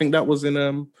one. I think that was in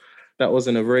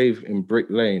a rave in Brick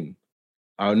Lane.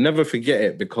 I'll never forget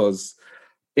it because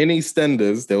in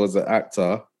EastEnders, there was an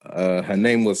actor, her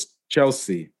name was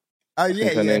Chelsea. Oh, yeah,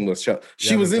 her name was Chelsea.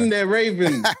 She was in there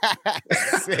raving.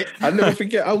 I'll never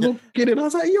forget. I looked in it. I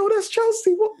was like, yo, that's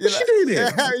Chelsea. What's she doing here?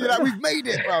 You're like, we've made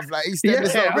it, bruv. Like,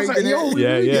 EastEnders not raving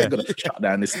it. Gonna shut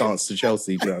down this dance to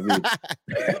Chelsea. Do you know what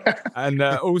I mean? And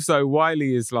also,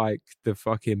 Wiley is like the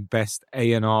fucking best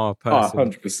A&R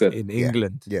person 100%. in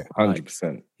England. Yeah,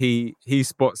 100%. He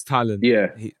spots talent. Yeah.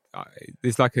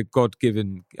 It's like a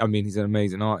God-given, I mean, he's an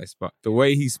amazing artist, but the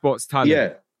way he spots talent.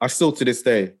 Yeah. I still to this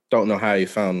day don't know how he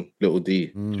found Little D.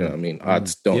 Do you know what I mean? I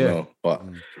just don't know. But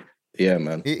yeah,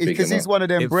 man. Because he's one of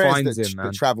them brands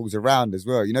that travels around as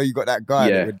well. You know, you got that guy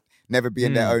that would never be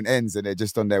in their own ends and they're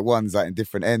just on their ones, like in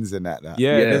different ends and that.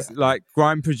 Yeah, there's like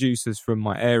grime producers from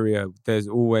my area. There's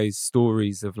always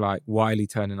stories of like Wiley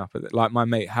turning up at like my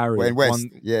mate Harry. In West,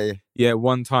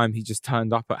 one time he just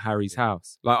turned up at Harry's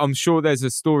house. Like, I'm sure there's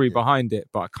a story behind it,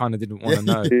 but I kind of didn't want to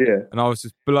know. And I was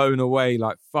just blown away,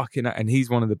 like fucking. And he's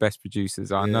one of the best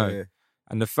producers I know.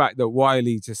 And the fact that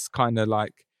Wiley just kind of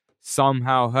like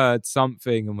somehow heard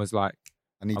something and was like,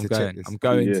 check this. I'm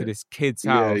going to this kid's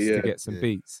house to get some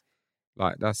beats.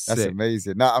 Like, that's sick.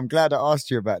 Amazing. Now, I'm glad I asked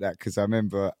you about that because I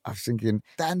remember I was thinking,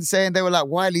 Dan saying they were like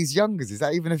Wiley's youngers. Is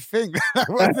that even a thing?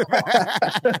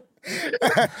 I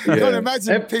can't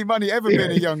imagine P Money ever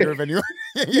being a younger of anyone.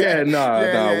 Yeah.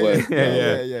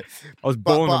 I was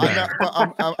born with that.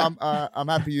 But I'm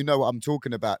happy you know what I'm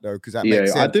talking about, though, because that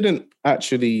makes sense. I didn't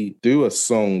actually do a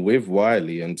song with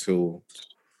Wiley until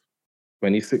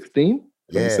 2016,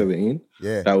 2017.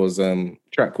 Yeah. That was a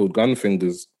track called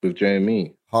Gunfingers with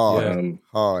JME.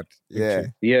 Hard. Yeah.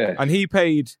 And he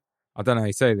paid, I don't know how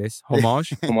you say this, homage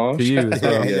to you as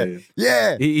well.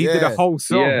 He did a whole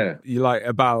song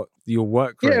about your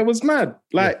work rate. Yeah, it was mad.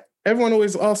 Like, everyone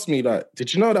always asked me, like,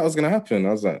 did you know that was going to happen?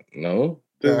 I was like, no.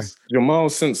 Jamal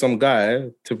sent some guy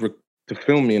to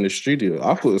film me in the studio.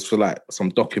 I thought it was for like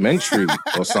some documentary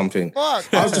or something. I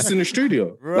was just in the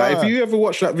studio. Right. Like, if you ever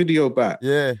watch that video back,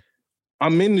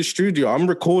 I'm in the studio. I'm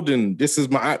recording. This is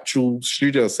my actual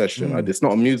studio session. Like, it's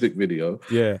not a music video.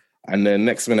 Yeah. And then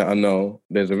next minute I know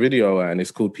there's a video and it's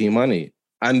called P Money.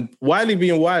 And Wiley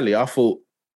being Wiley, I thought,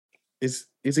 is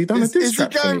he done a diss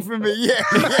track? Is he going for me? Yeah.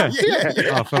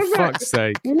 Oh, for fuck's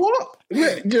sake. What? Do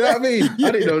you know what I mean?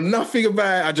 I didn't know nothing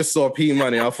about it. I just saw P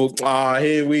Money. I thought,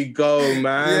 here we go,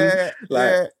 man.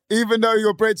 Even though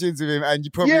you're brethren with him and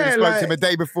you probably spoke to him a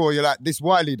day before, you're like, this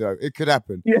Wiley though, it could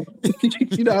happen. Yeah.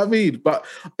 You know what I mean? But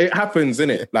it happens,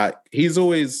 innit? Like, he's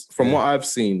always, from what I've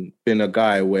seen, been a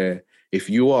guy where if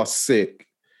you are sick,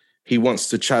 he wants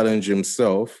to challenge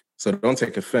himself. So don't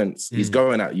take offense. He's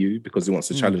going at you because he wants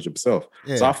to challenge himself.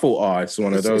 Yeah. So I thought, it's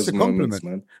one of those moments,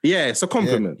 man. Yeah, it's a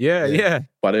compliment. Yeah.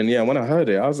 But then, when I heard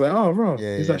it, I was like, bro,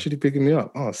 he's actually picking me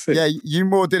up. Oh, sick. Yeah, you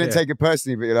more didn't take it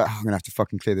personally, but you're like, I'm going to have to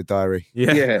fucking clear the diary.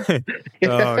 Yeah.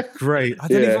 Oh, great. I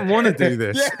don't even want to do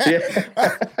this.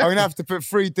 I'm going to have to put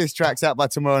 3 diss tracks out by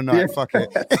tomorrow night. Fuck it.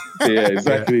 Yeah,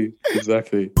 exactly.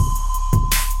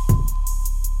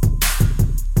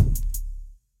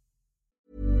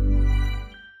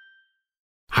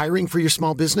 Hiring for your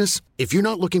small business? If you're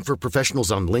not looking for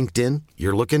professionals on LinkedIn,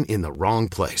 you're looking in the wrong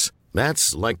place.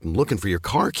 That's like looking for your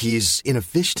car keys in a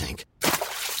fish tank.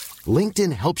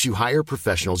 LinkedIn helps you hire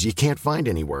professionals you can't find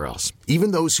anywhere else,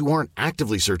 even those who aren't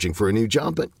actively searching for a new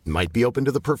job but might be open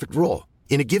to the perfect role.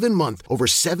 In a given month, over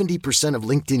 70% of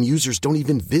LinkedIn users don't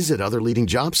even visit other leading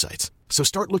job sites. So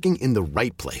start looking in the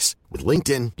right place. With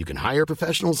LinkedIn, you can hire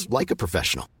professionals like a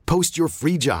professional. Post your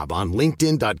free job on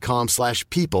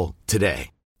linkedin.com/people today.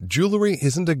 Jewelry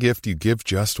isn't a gift you give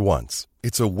just once.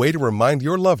 It's a way to remind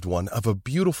your loved one of a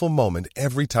beautiful moment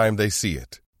every time they see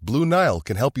it. Blue Nile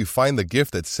can help you find the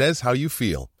gift that says how you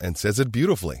feel and says it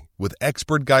beautifully, with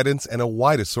expert guidance and a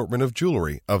wide assortment of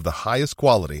jewelry of the highest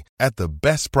quality at the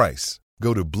best price.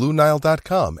 Go to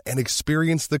BlueNile.com and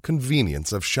experience the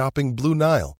convenience of shopping Blue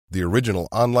Nile, the original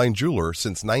online jeweler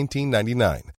since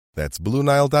 1999. That's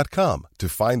BlueNile.com to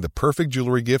find the perfect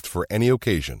jewelry gift for any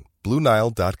occasion.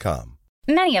 BlueNile.com.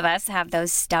 Many of us have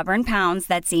those stubborn pounds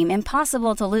that seem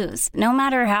impossible to lose, no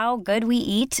matter how good we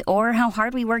eat or how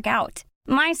hard we work out.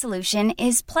 My solution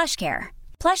is PlushCare.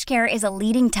 PlushCare is a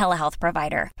leading telehealth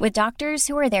provider with doctors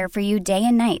who are there for you day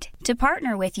and night to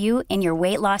partner with you in your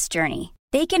weight loss journey.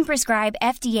 They can prescribe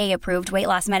FDA-approved weight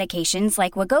loss medications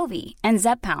like Wegovy and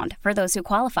Zepbound for those who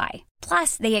qualify.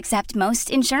 Plus, they accept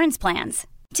most insurance plans.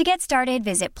 To get started,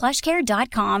 visit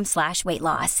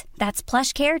plushcare.com/weightloss. That's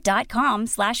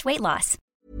plushcare.com/weightloss.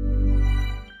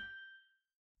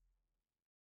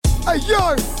 Hey,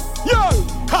 yo!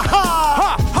 Ha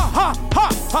ha! Ha ha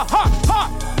ha ha ha!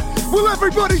 Will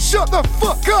everybody shut the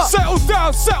fuck up?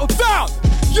 Settle down!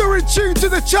 You're in tune to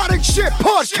the Chatting Shit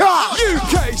podcast!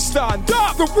 UK stand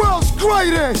up! The world's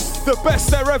greatest! The best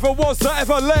there ever was that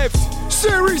ever lived!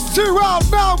 Series 2 out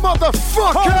now,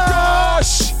 motherfucker! Oh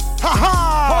gosh!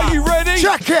 Ha-ha! Are you ready?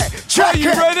 Check it! Are you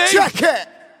ready? Check it!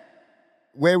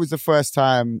 Where was the first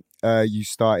time you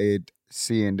started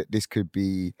seeing that this could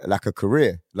be like a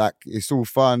career? Like, it's all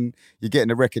fun, you're getting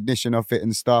the recognition of it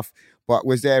and stuff, but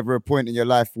was there ever a point in your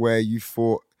life where you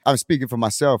thought, I'm speaking for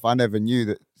myself, I never knew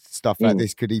that stuff like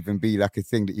this could even be like a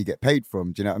thing that you get paid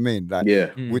from, do you know what I mean? Like,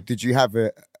 did you have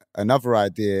another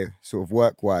idea sort of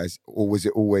work-wise, or was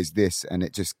it always this and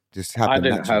it just happened? I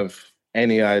didn't have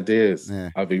any ideas.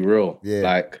 I'll be real.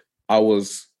 Like, I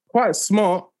was quite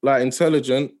smart, like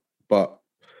intelligent, but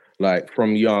like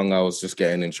from young, I was just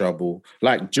getting in trouble.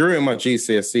 Like during my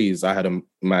GCSEs, I had a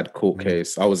mad court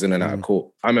case. I was in and out of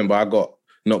court. I remember I got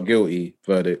not guilty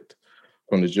verdict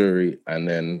from the jury and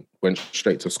then went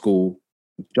straight to school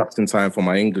just in time for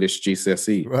my English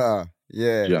GCSE. Wow.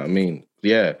 Yeah. Do you know what I mean?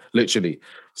 Yeah, literally.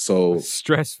 So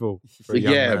stressful.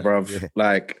 Bruv. Yeah.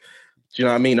 Like, do you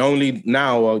know what I mean? Only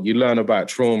now you learn about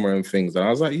trauma and things. And I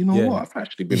was like, you know what? I've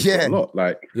actually been through a lot.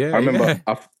 Like, I remember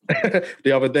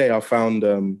the other day I found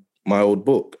my old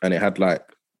book and it had like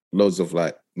loads of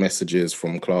like messages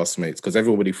from classmates because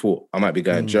everybody thought I might be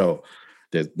going to jail.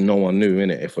 There's no one knew in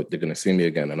it if they're going to see me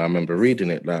again. And I remember reading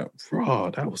it like,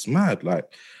 bro, that was mad. Like,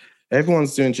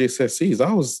 everyone's doing GCSEs.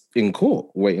 I was in court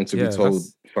waiting to be told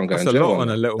if I'm going to jail. That's a lot on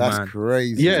a little man. That's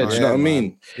crazy. Yeah, do you know what I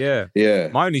mean? Yeah.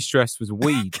 My only stress was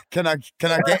weed. Can I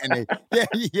get any?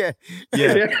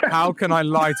 Yeah. How can I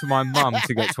lie to my mum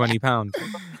to get £20?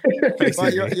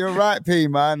 But you're right, P,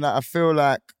 man. Like, I feel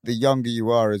like the younger you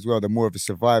are as well, the more of a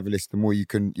survivalist, the more you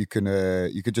can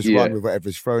just run with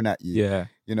whatever's thrown at you. Yeah.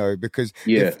 You know, because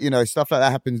if, you know, stuff like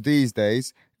that happens these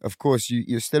days, of course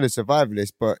you're still a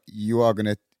survivalist, but you are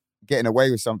gonna getting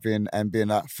away with something and being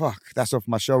like, fuck, that's off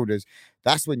my shoulders.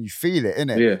 That's when you feel it,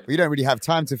 innit? Yeah. But you don't really have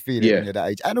time to feel it when you're that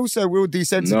age. And also, we're all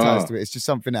desensitized to it. It's just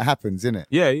something that happens, innit?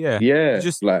 Yeah. You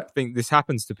just like think this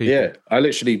happens to people. Yeah. I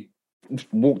literally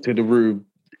walked to the room,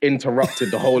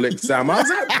 interrupted the whole exam. I was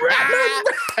like,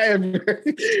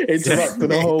 interrupted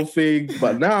the whole thing.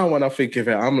 But now when I think of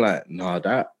it, I'm like, nah,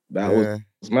 that was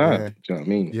mad. Do you know what I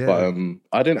mean? Yeah. But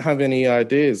I didn't have any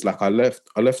ideas. Like I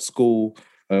left school,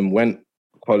 went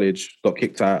college, got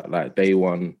kicked out like day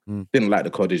one. Didn't like the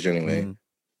college anyway.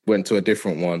 Went to a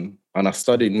different one and I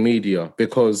studied media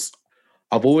because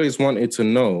I've always wanted to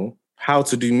know how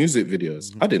to do music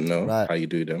videos. I didn't know how you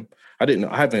do them. I didn't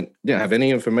have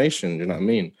any information, you know what I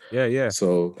mean? Yeah.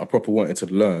 So I proper wanted to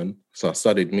learn. So I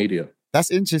studied media. That's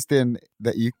interesting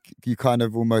that you kind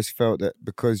of almost felt that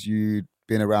because you'd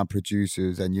been around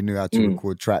producers and you knew how to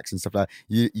record tracks and stuff like that,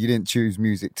 you didn't choose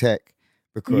music tech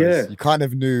because you kind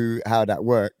of knew how that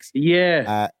works.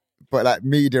 Yeah. But like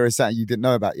media is something you didn't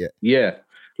know about yet. Yeah.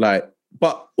 Like,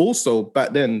 but also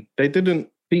back then they didn't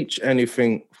teach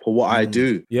anything for what I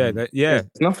do. There's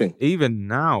nothing. Even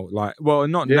now, like, well,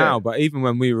 not now, but even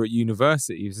when we were at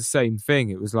university, it was the same thing.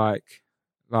 It was like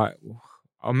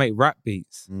I'll make rap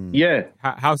beats. Yeah.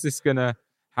 How's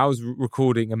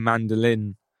recording a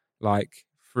mandolin like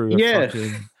through a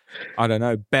fucking, I don't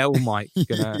know, bell mic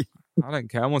gonna, I don't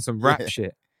care. I want some rap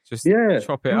shit. Just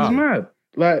chop it up. Mad.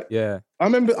 Like, I'll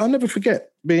never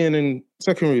forget being in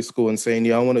secondary school and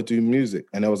saying, I want to do music.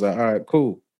 And I was like, all right,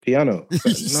 cool. Piano.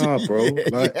 Like, nah, bro.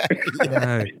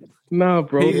 Like, nah,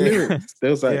 bro. Lyrics. They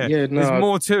was like, nah. There's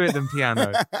more to it than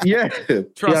piano.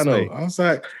 Trust me. I was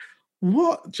like,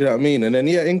 what? Do you know what I mean? And then,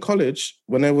 in college,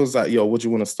 when they was like, what do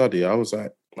you want to study? I was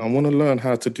like, I want to learn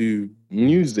how to do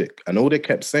music. And all they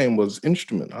kept saying was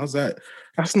instrument. I was like,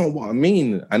 that's not what I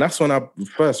mean. And that's when I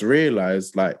first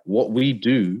realized, like, what we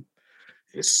do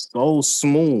is so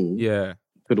small to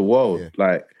the world.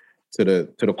 Like, to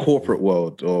the corporate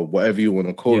world or whatever you want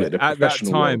to call it, the professional at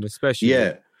that time, world.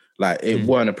 especially. Like it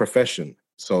weren't a profession.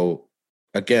 So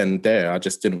again, I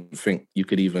just didn't think I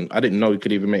didn't know you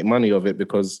could even make money of it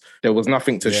because there was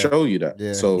nothing to show you that.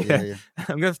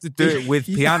 I'm going to have to do it with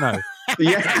piano.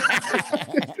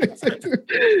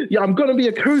 I'm going to be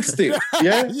acoustic.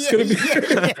 It's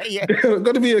going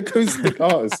to be acoustic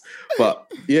artist.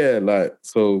 But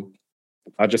so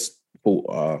I just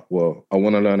thought, I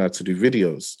want to learn how to do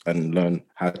videos and learn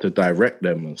how to direct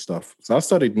them and stuff. So I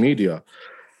studied media,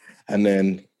 and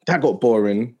then that got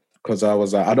boring because I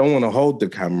was like, I don't want to hold the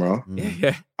camera.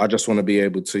 I just want to be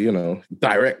able to,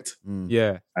 direct. And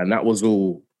that was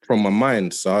all from my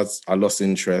mind. So I lost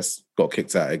interest, got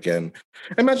kicked out again.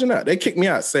 Imagine that. They kicked me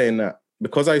out saying that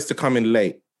because I used to come in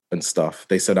late and stuff,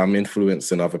 they said I'm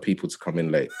influencing other people to come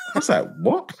in late. I was like,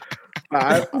 what?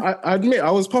 I admit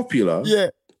I was popular.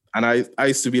 And I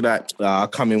used to be like, I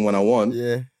come in when I want.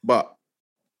 But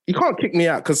you can't kick me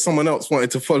out because someone else wanted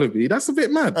to follow me. That's a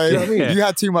bit mad. You know what I mean? You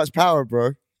had too much power,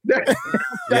 bro.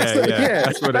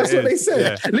 That's what they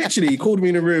said. Literally, he called me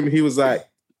in the room. He was like,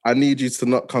 I need you to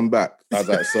not come back. I was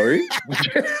like, sorry?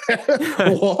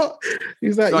 What?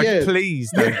 He's like,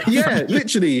 please.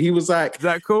 Literally. He was like, is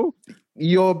that cool?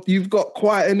 You've got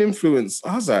quite an influence.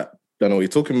 I was like, don't know what you're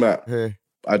talking about.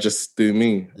 I just do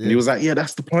me. And he was like,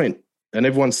 that's the point. And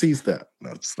everyone sees that. And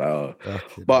I was like,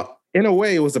 But in a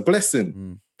way, it was a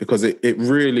blessing because it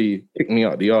really kicked me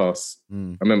out the arse.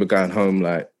 I remember going home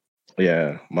like,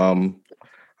 Mum,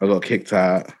 I got kicked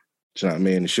out. Do you know what I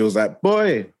mean? And she was like,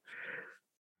 boy,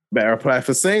 better apply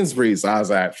for Sainsbury's. I was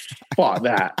like, fuck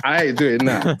that. I ain't doing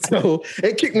that. So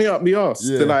it kicked me up the arse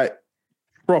to like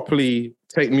properly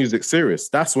take music serious.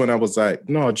 That's when I was like,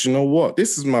 no, do you know what?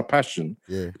 This is my passion.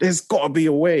 There's got to be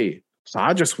a way. So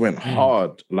I just went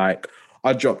hard. Like,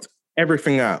 I dropped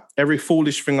everything out. Every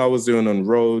foolish thing I was doing on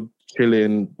road,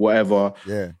 chilling, whatever.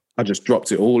 I I just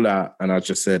dropped it all out and I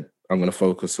just said, I'm going to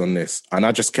focus on this. And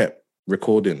I just kept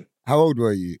recording. How old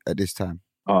were you at this time?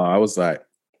 I was like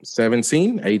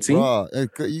 17, 18. Wow,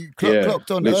 you clocked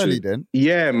on literally. Early then?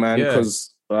 Yeah, man,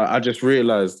 because I just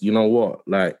realized, you know what?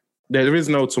 Like, there is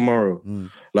no tomorrow.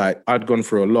 Like, I'd gone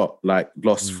through a lot, like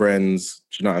lost friends.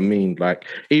 Do you know what I mean? Like,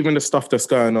 even the stuff that's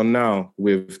going on now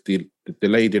with the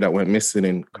lady that went missing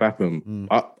in Clapham.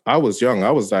 I was young. I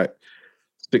was like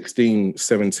 16,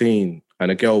 17. And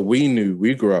a girl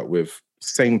we grew up with,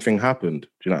 same thing happened.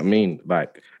 Do you know what I mean?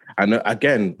 Like, and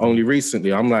again, only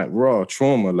recently, I'm like, raw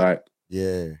trauma. Like,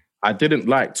 I didn't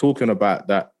like talking about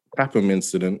that Clapham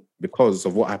incident because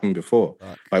of what happened before.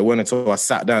 Like, until I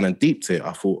sat down and deeped it,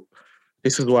 I thought,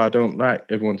 this is why I don't like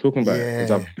everyone talking about it.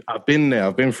 Because I've been there,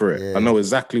 I've been through it. I know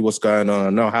exactly what's going on. I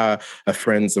know how our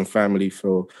friends and family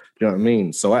feel. Do you know what I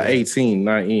mean? So at 18,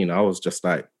 19, I was just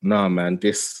like, nah, man,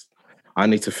 I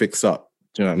need to fix up.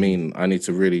 Do you know what I mean? I need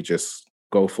to really just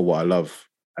go for what I love.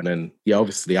 And then,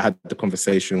 obviously, I had the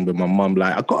conversation with my mum,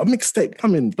 like, I got a mixtape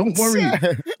coming, don't worry.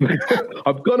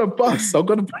 I've got a bus, I've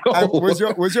got a blow.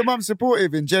 Was your mum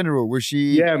supportive in general? Was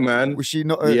she? Yeah, man. Was she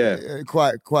not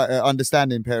quite an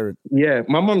understanding parent? Yeah,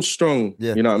 my mum's strong,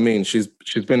 you know what I mean? She's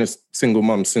been a single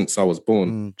mum since I was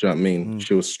born, do you know what I mean?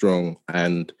 She was strong.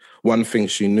 And one thing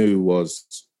she knew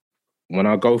was, when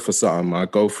I go for something, I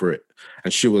go for it.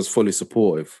 And she was fully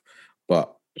supportive.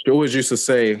 But she always used to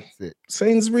say,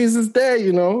 Sainsbury's is there,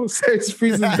 you know?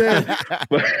 Sainsbury's is there.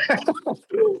 But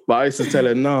I used to tell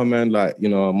her, no, man, like, you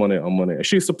know, I'm on it. And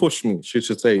she used to push me. She used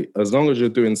to say, as long as you're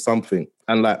doing something.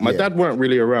 And like, my dad weren't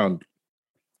really around.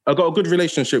 I got a good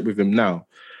relationship with him now,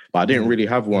 but I didn't really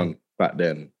have one back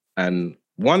then. And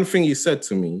one thing he said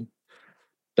to me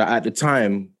that at the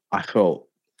time I felt,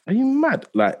 are you mad?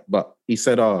 Like, but he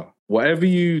said, whatever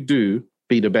you do,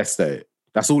 be the best at it.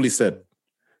 That's all he said.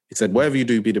 He said, whatever you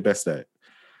do, be the best at it.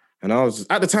 And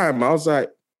at the time, I was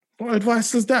like, what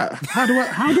advice is that? How do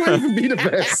I even be the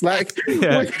best? Like, do you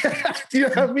know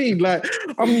what I mean? Like,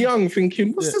 I'm young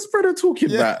thinking, what's this brother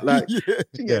talking about? Like, you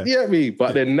get me?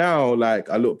 But then now, like,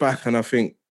 I look back and I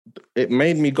think it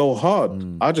made me go hard.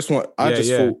 I just thought,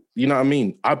 you know what I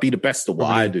mean? I'd be the best at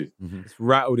what I do. It's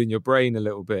rattled in your brain a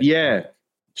little bit. Yeah.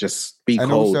 Just be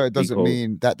and cold. Also, it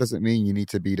doesn't mean you need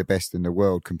to be the best in the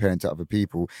world comparing to other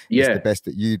people. Yeah. It's the best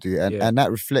that you do. And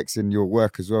that reflects in your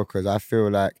work as well, because I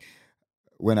feel like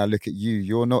when I look at you,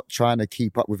 you're not trying to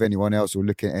keep up with anyone else or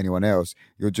look at anyone else.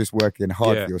 You're just working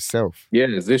hard for yourself. Yeah,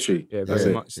 it's literally. Yeah,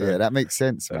 very much so. Yeah, that makes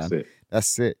sense, man.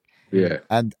 That's it. Yeah.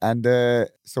 And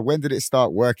so when did it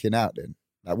start working out then?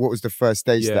 Like, what was the first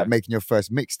stage to that? Making your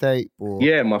first mixtape? Or?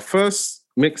 Yeah, my first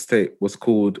mixtape was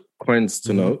called Coins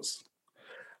to Notes.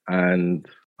 And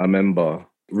I remember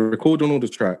recording all the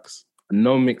tracks,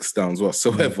 no mix downs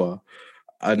whatsoever,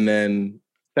 and then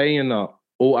staying up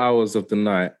all hours of the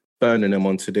night, burning them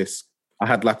onto disc. I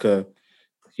had like the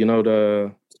old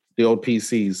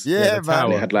PCs. Yeah,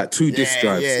 man. They had like 2 disc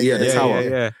drives. The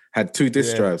tower had 2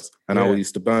 disc drives, and I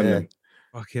used to burn them.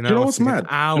 Fucking Do you know what's mad?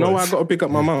 Hours. You know why I got to big up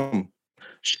my mum?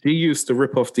 She used to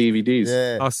rip off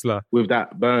DVDs. Hustler. With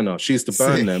that burner. She used to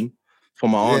burn them for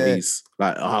my aunties.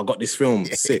 Like, I got this film,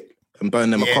 sick, and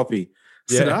burn them a copy.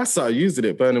 So I started using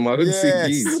it, burning my own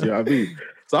CDs. You know what I mean?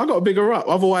 So I got to big her up.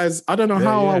 Otherwise, I don't know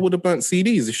how I would have burnt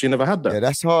CDs if she never had that. Yeah,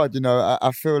 that's hard. You know,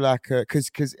 I feel like,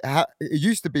 because it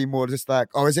used to be more just like,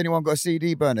 has anyone got a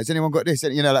CD burner? Has anyone got this?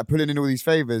 And, you know, like pulling in all these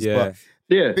favors. Yeah.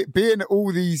 But being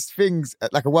all these things,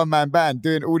 like a one-man band,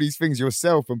 doing all these things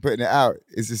yourself and putting it out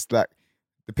is just like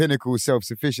the pinnacle of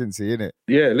self-sufficiency, isn't it?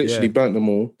 Yeah, literally burnt them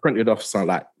all, printed off some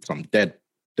dead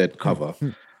cover.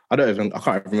 I can't even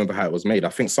remember how it was made. I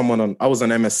think I was on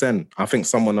MSN. I think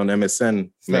someone on MSN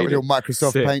made it. Little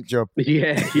Microsoft Paint job.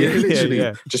 Yeah,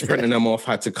 literally. Just printing them off,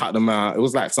 had to cut them out. It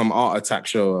was like some Art Attack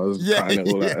show. I was cutting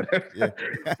it all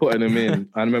out, putting them in.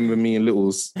 I remember me and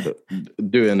Littles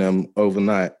doing them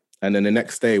overnight. And then the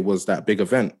next day was that big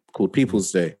event called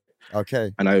People's Day.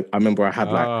 Okay. And I remember I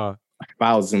had like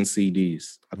 1,000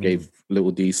 CDs. I gave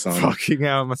Little D some. Fucking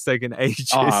hell, must have taken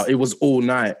ages. It was all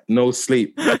night, no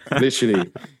sleep.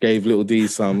 Literally, gave Little D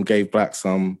some, gave Black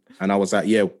some, and I was like,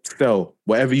 sell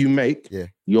whatever you make,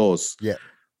 yours. Yeah.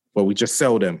 But we just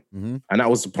sell them, and that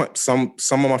was the point. Some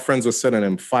of my friends were selling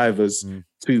them £5, £2,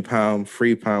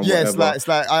 £3, yeah, whatever. It's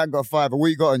like I ain't got £5. What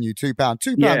you got on you? £2.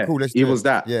 £2, cool. Let's do it. Was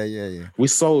that. Yeah. We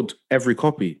sold every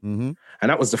copy, and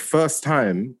that was the first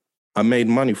time I made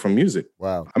money from music.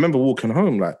 Wow. I remember walking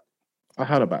home, like, I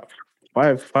had about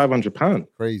 £500.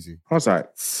 Crazy. I was like,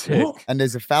 what? And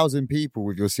there's 1,000 people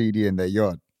with your CD in their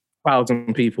yard.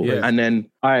 1,000 people. Yeah. And then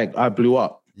I blew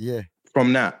up. Yeah.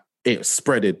 From that. it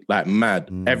spreaded like mad.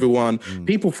 Everyone,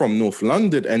 people from North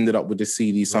London ended up with the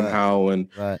CD somehow, and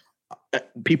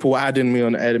people were adding me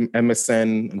on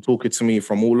MSN and talking to me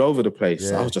from all over the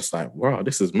place. I was just like, wow,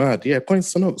 this is mad. Yeah,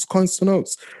 Coins to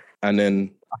Notes. And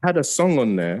then I had a song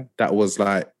on there that was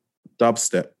like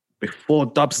dubstep.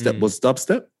 Before dubstep was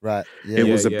dubstep. Right. Yeah, it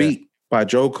was a beat by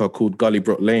Joker called Gully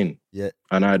Brook Lane. Yeah.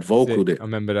 And I had vocaled it. I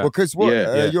remember that. Because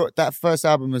that first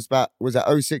album was that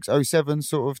 06, 07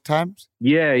 sort of times?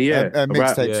 Yeah.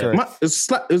 Mixtape, sorry.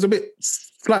 It was a bit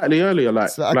slightly earlier,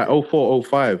 like 04,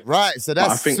 05. Right, so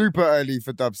that's super early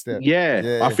for dubstep.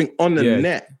 Yeah. I think on the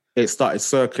net, it started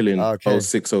circling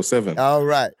 06, 07. Oh,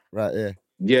 right, yeah.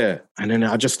 Yeah, and then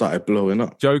I just started blowing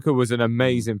up. Joker was an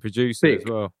amazing producer as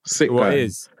well. Sick guy. What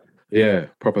is? Yeah,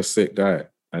 proper sick guy.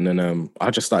 And then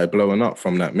I just started blowing up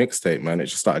from that mixtape, man. It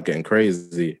just started getting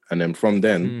crazy. And then from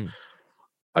then,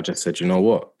 I just said, you know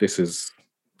what? This is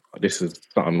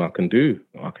something I can do.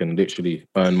 I can literally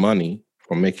earn money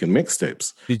from making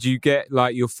mixtapes. Did you get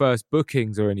like your first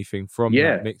bookings or anything from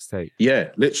that mixtape? Yeah,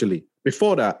 literally.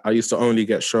 Before that, I used to only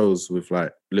get shows with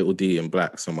like Little D and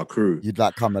Blacks and my crew. You'd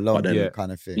like come along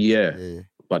kind of thing. Yeah.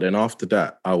 But then after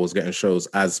that, I was getting shows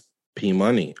as P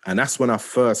Money. And that's when I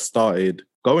first started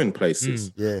going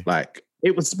places. Like,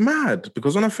 it was mad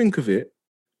because when I think of it,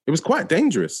 it was quite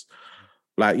dangerous.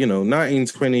 Like, 19,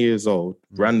 20 years old,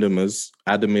 randomers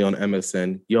added me on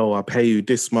MSN. Yo, I'll pay you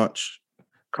this much.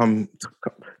 Come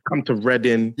to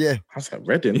Reading. Yeah. I was like,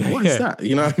 Reading? What is that?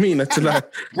 You know what I mean? It's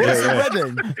like, what's a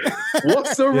Reading?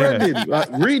 What's a Reading? Like,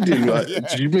 reading. Like,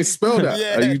 did you misspell that?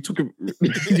 Yeah.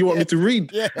 You want me to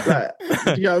read? Yeah.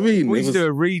 Like, you know what I mean? We used to do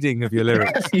a reading of your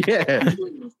lyrics. Yeah,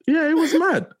 it was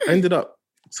mad. I ended up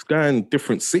going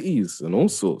different cities and all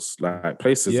sorts, like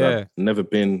places I've never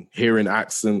been, hearing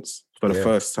accents for the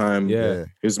first time. It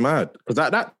was mad. Because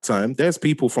at that time, there's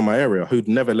people from my area who'd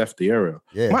never left the area.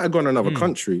 Might have gone to another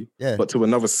country, but to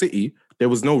another city, there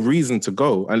was no reason to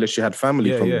go unless you had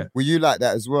family from there. Were you like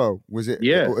that as well? Was it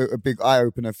a big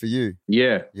eye-opener for you?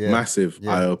 Yeah. Massive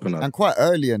eye-opener. And quite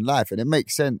early in life, and it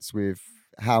makes sense with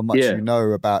how much you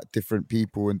know about different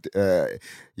people and,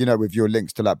 with your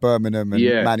links to like Birmingham and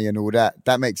Manny and all that.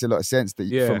 That makes a lot of sense that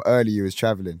from early you was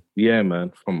traveling. Yeah,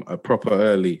 man, from a proper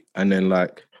early. And then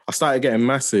like, I started getting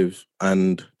massive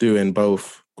and doing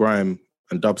both grime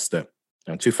and dubstep.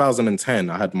 In 2010,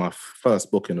 I had my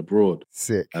first booking abroad.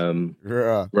 Sick.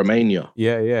 Romania.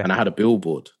 Yeah. And I had a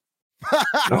billboard.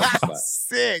 Like,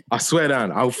 sick. I swear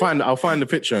down. I'll find the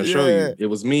picture and show you. It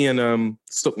was me and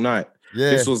Stuck Knight. Yeah.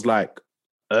 This was like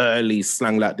early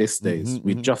Slang Like This days.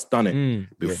 We'd just done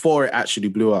it before it actually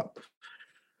blew up.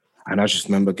 And I just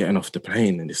remember getting off the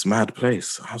plane in this mad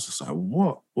place. I was just like,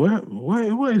 what?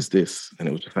 What is this? And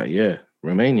it was just like,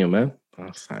 Romania, man. I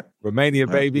was like, Romania,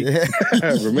 baby.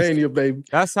 Romania, baby.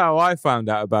 That's how I found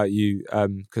out about you.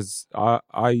 Because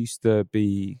I used to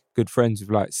be good friends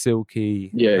with like Silky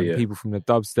and people from the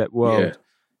dubstep world.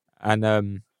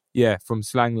 And from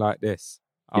Slang Like This.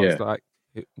 I was like,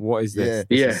 what is this?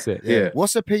 This is sick.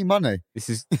 What's a P Money? This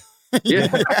is...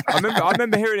 I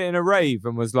remember hearing it in a rave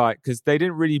and was like, because they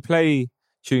didn't really play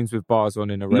tunes with bars on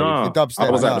in a rave. No, I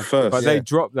was at the first. But they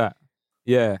dropped that.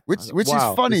 Yeah. Which is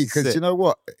funny because you know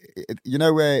what? You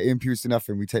know where in Impulse to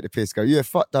Nothing we take the piss, go,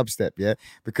 fuck dubstep,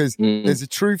 because there's a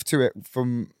truth to it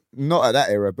from not at that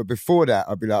era, but before that,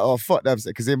 I'd be like, oh, fuck dubstep.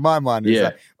 Because in my mind, it's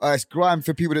like, it's grime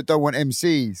for people that don't want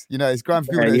MCs. It's grime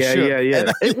for people that should.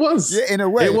 Yeah. It was. In a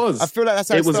way. It was. I feel like that's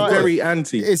how it was started. Very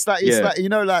anti. It's like,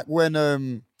 like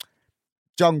when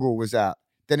Jungle was out,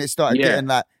 then it started getting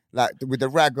like with the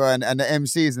ragga and the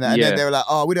MCs and that, and then they were like,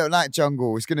 oh, we don't like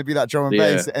Jungle, it's going to be like drum and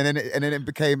bass, and then it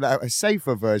became like a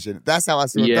safer version. That's how I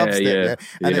saw dubstep.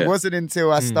 And it wasn't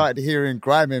until I started hearing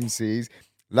grime MCs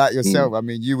like yourself, I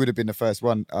mean, you would have been the first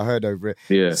one I heard over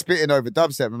it, spitting over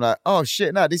dubstep. I'm like, oh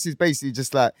shit, no, this is basically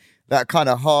just like that kind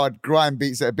of hard grime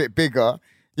beats that are a bit bigger.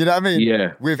 You know what I mean?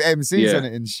 Yeah. With MCs on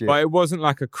it and shit. But it wasn't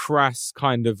like a crass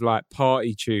kind of like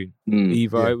party tune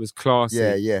either. Yeah. It was classy.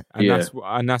 Yeah. And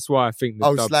that's why I think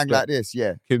the Slang Like This,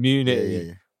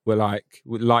 community were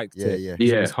liked it. Yeah.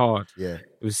 It was hard. Yeah.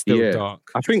 It was still dark.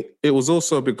 I think it was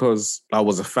also because I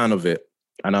was a fan of it.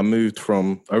 And I moved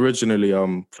originally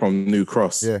from New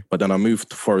Cross. Yeah. But then I moved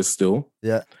to Forest Hill.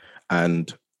 Yeah.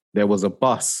 And there was a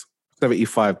bus,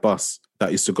 75 bus,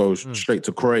 that used to go straight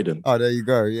to Croydon. Oh, there you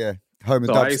go, yeah. Home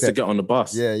so I used to get on the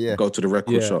bus, go to the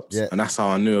record shops, and that's how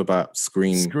I knew about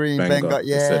Scream Banger,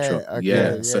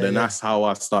 etc. So then that's how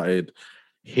I started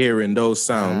hearing those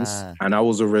sounds, and I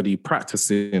was already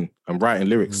practicing and writing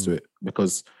lyrics to it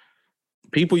because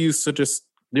people used to just,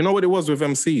 you know what it was with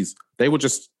MCs? They would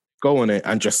just go on it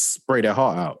and just spray their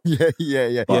heart out.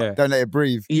 Yeah. Don't let it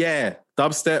breathe. Yeah.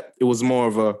 Dubstep, it was more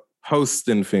of a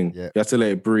hosting thing. Yeah. You have to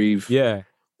let it breathe. Yeah.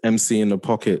 MC in the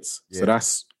pockets. Yeah. So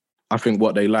that's, I think,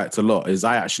 what they liked a lot is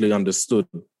I actually understood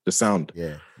the sound.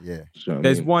 Yeah.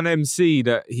 There's one MC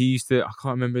that he used to, I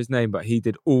can't remember his name, but he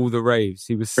did all the raves.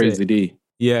 He was Crazy sick. D.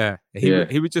 Yeah.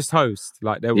 He would just host.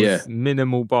 Like there was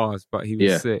minimal bars, but he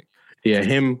was sick. Yeah,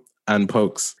 him and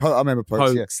Pokes. I remember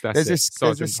Pokes. There's a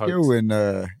skill in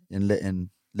letting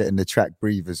the track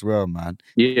breathe as well, man.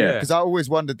 Yeah. Because I always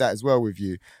wondered that as well with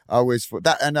you. I always thought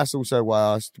that, and that's also why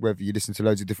I asked whether you listened to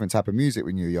loads of different type of music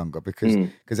when you were younger,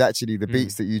 because actually the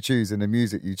beats that you choose and the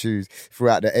music you choose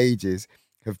throughout the ages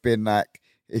have been like,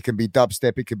 it can be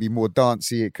dubstep, it can be more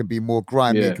dancey, it can be more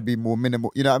grimy, it can be more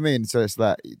minimal. You know what I mean? So it's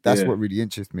like, that's what really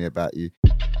interests me about you.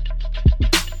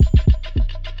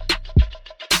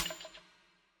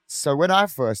 So when I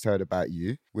first heard about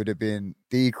you, would have been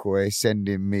Decoy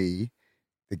sending me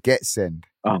the Get Send.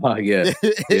 Yeah.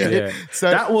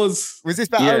 So that was this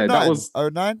about 09? That was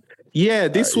 09? Yeah,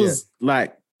 this was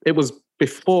like, it was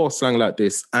before Slang Like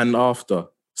This and after.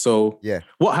 So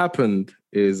what happened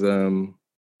is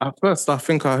at first I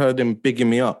think I heard him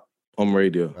bigging me up on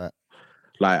radio. Right.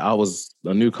 Like I was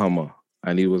a newcomer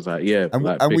and he was like, And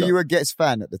were you a Gets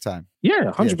fan at the time? Yeah,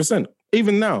 100%.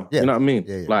 Even now, you know what I mean?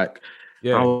 Yeah. Like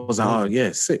I was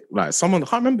like, sick. Like someone, I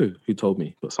can't remember who told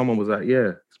me, but someone was like,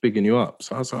 bigging you up.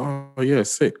 So I was like,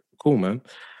 sick, cool, man.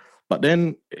 But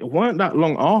then it weren't that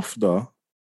long after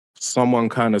someone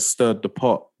kind of stirred the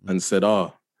pot and said,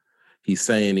 he's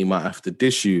saying he might have to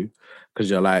dish you because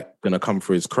you're like gonna come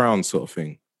for his crown sort of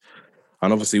thing.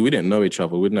 And obviously we didn't know each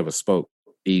other. We'd never spoke.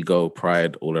 Ego,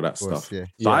 pride, all of that stuff. Yeah.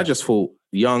 So I just thought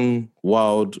young,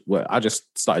 wild, I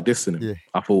just started dissing him. Yeah.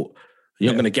 I thought,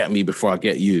 you're gonna get me before I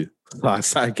get you. So I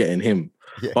started getting him.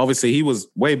 Yeah. But obviously, he was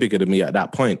way bigger than me at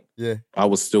that point. Yeah. I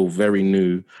was still very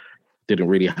new, didn't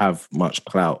really have much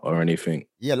clout or anything.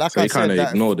 Yeah, like so I he kind of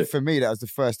ignored it. For me, that was the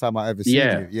first time I ever seen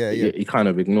you. Yeah. He kind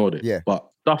of ignored it. Yeah. But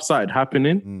stuff started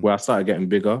happening where I started getting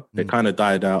bigger. It kind of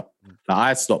died out. Like,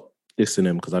 I stopped dissing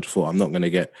him because I just thought I'm not going to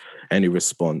get any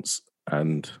response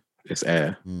and it's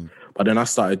air. But then I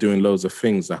started doing loads of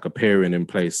things like appearing in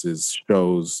places,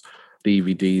 shows,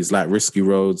 DVDs, like Risky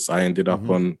Roads. I ended up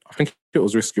on, I think it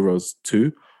was Risky Roads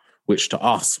 2, which to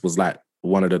us was like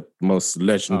one of the most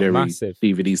legendary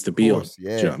DVDs to be on. Do you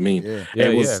know what I mean?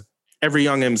 It was every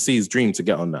young MC's dream to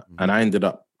get on that. And I ended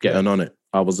up getting on it.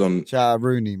 I was on... Shout out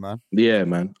Rooney, man. Yeah,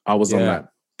 man. I was on like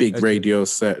big radio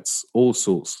sets, all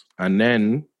sorts. And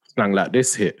then Slang Like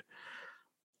This hit.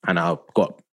 And I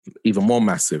got even more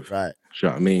massive. Right. Do you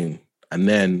know what I mean? And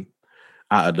then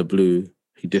out of the blue,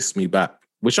 he dissed me back,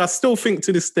 which I still think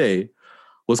to this day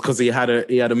was because he had a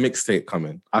mixtape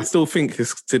coming. I still think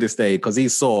to this day because he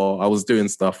saw I was doing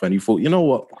stuff and he thought, you know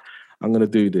what, I'm gonna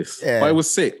do this. Yeah. But it was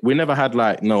sick. We never had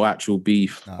like no actual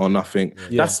beef or nothing.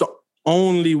 Yeah. That's the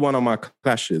only one of my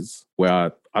clashes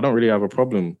where I don't really have a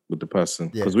problem with the person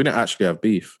because we didn't actually have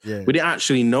beef. Yeah. We didn't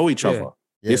actually know each other.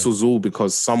 Yeah. This was all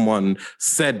because someone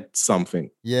said something.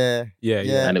 Yeah.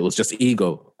 And it was just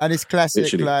ego. And it's classic,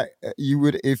 literally. Like you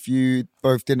would, if you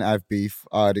both didn't have beef,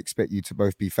 I'd expect you to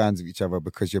both be fans of each other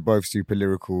because you're both super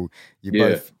lyrical.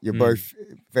 You're both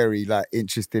very like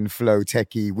interesting, flow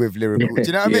techie with lyrical. Do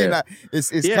you know what I mean? Like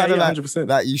it's kind of like 100%.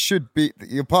 Like you should be.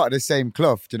 You're part of the same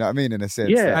cloth. Do you know what I mean? In a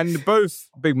sense. Yeah, and both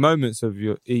big moments of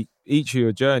your each of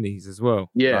your journeys as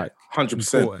well. Yeah,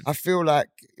 100%. I feel like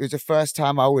it was the first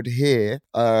time I would hear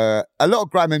a lot of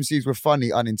grime MCs were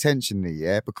funny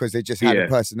unintentionally, because they just had a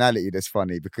personality that's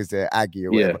funny because they're aggy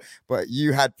or whatever. But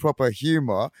you had proper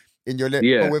humor in your lip,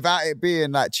 but without it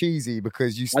being like cheesy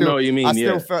because you still. I know what you mean. I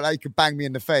still felt like you could bang me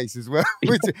in the face as well,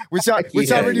 which I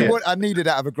really want. I needed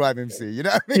out of a grime MC. You know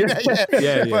what I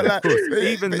mean? But like,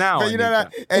 even now, but you know,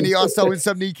 like any arsehole in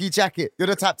some Nike jacket, you're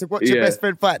the type to watch your best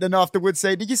friend fight, then afterwards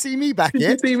say, "Did you see me back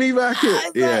here? Did you see me back here?"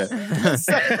 Yeah,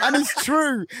 and it's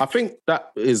true. I think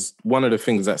that is one of the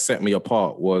things that set me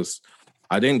apart was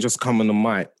I didn't just come on the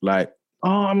mic like,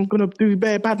 I'm gonna do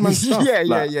bad man stuff.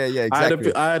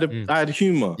 Exactly. I had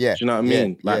humor. Yeah. Do you know what I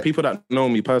mean? Like people that know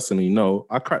me personally know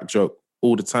I crack joke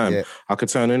all the time. Yeah. I could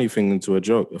turn anything into a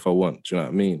joke if I want. Do you know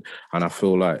what I mean? And I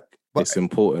feel like it's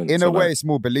important. In a way, it's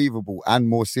more believable and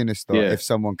more sinister if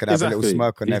someone could have a little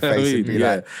smirk on their face and be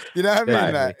like, you know what I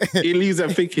mean? Like, it leaves them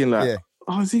thinking like,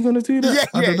 is he gonna do that?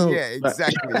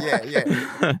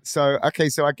 Exactly. So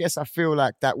I guess I feel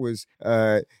like that was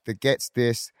the Gets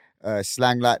This.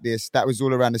 Slang Like This, that was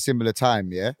all around a similar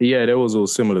time, yeah? Yeah, there was all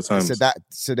similar times.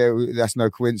 That's no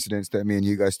coincidence that me and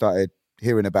Hugo started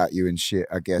hearing about you and shit,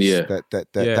 I guess.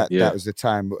 That was the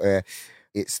time where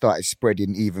it started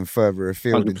spreading even further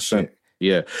afield 100%. And shit.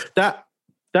 Yeah. That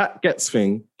Gets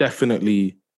thing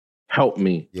definitely helped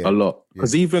me a lot.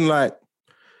 Because even like,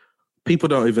 people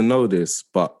don't even know this,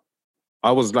 but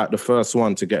I was like the first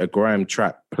one to get a grime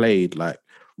track played, like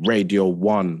Radio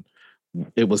 1.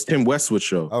 It was Tim Westwood's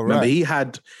show. Oh, right. Remember, he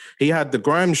had the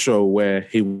grime show where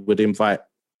he would invite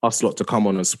us lot to come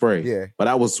on and spray. Yeah. But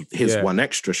that was his one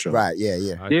extra show. Right,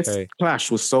 yeah. Okay. This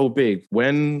clash was so big.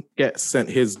 When Get sent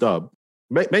his dub,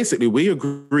 basically we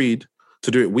agreed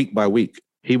to do it week by week.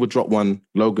 He would drop one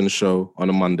Logan's show on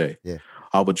a Monday. Yeah.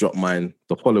 I would drop mine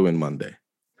the following Monday.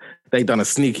 They done a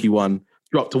sneaky one,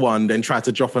 dropped one, then tried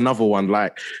to drop another one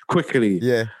like quickly.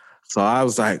 Yeah. So I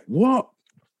was like, what?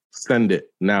 Send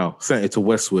it now. Sent it to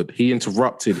Westwood. He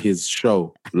interrupted his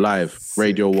show live,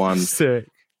 Radio 1. Sick.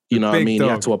 You know what I mean? dog.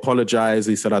 He had to apologize.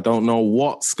 He said, I don't know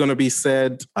what's going to be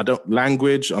said.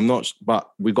 I'm not,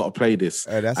 but we got to play this.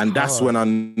 That's when I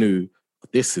knew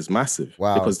this is massive.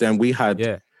 Wow. Because then we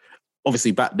had,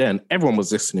 obviously back then, everyone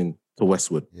was listening to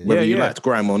Westwood, whether you liked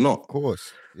grime or not. Of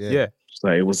course. Yeah. So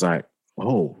it was like,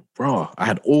 oh, bro. I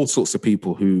had all sorts of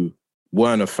people who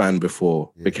weren't a fan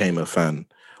before became a fan,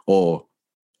 or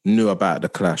knew about the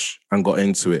clash and got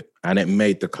into it, and it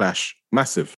made the clash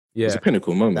massive. Yeah. It was a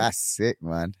pinnacle moment. That's sick,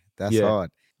 man. That's hard.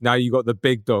 Now you got the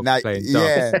big dog playing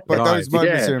Yeah, dubs but live. those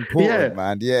moments are important,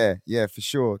 man. Yeah, for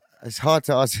sure. It's hard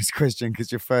to ask this question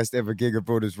because your first ever gig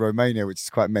abroad was Romania, which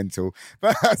is quite mental.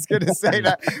 But I was going to say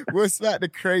that, what's like the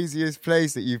craziest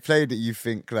place that you played that you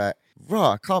think like,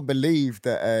 I can't believe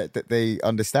that that they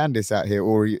understand this out here,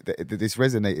 or that this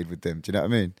resonated with them. Do you know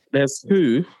what I mean? There's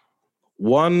two.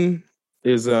 One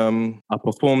is I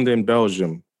performed in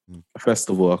Belgium, a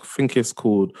festival. I think it's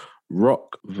called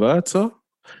Rock Verta.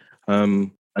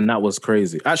 And that was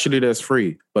crazy. Actually, there's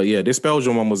three. But yeah, this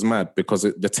Belgian one was mad because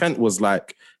the tent was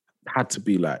like, had to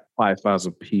be like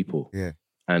 5,000 people. Yeah.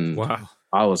 And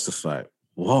I was just like,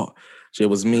 what? So it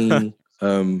was me,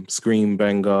 Scream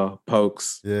Banger,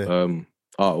 Pokes,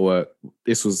 Artwork.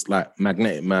 This was like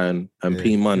Magnetic Man and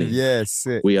P Money. Yeah,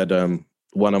 sick. We had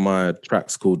one of my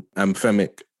tracks called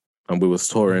Amphemic, and we was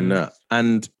touring that.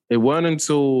 And it weren't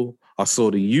until I saw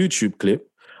the YouTube clip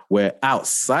where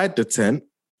outside the tent,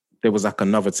 there was like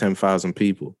another 10,000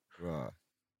 people. Right.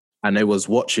 And they was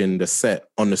watching the set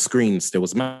on the screens. There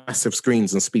was massive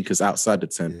screens and speakers outside the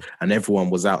tent. And everyone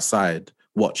was outside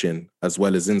watching as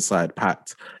well as inside,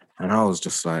 packed. And I was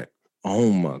just like,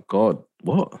 oh my God,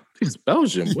 what? This is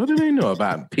Belgium. What do they know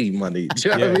about P Money? Do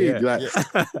you know what I mean? Like,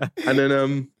 and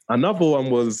then another one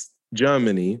was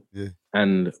Germany. Yeah.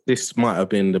 And this might have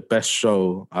been the best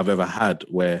show I've ever had,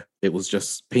 where it was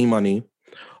just P Money.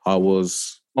 I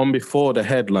was on before the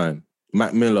headline.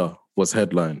 Mac Miller was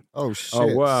headline. Oh, shit.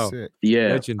 Oh, wow. Sick. Yeah.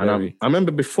 Legendary. And I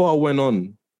remember before I went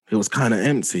on, it was kind of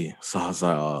empty. So I was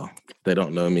like, oh, they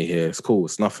don't know me here. It's cool.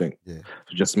 It's nothing. Yeah.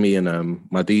 It's just me and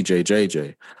my DJ,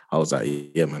 JJ. I was like,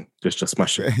 yeah, man, just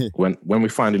smash it. When we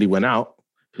finally went out,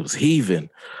 it was heaving.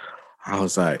 I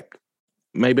was like,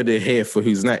 maybe they're here for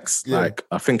who's next. Yeah. Like,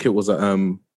 I think it was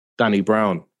Danny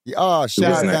Brown. Oh,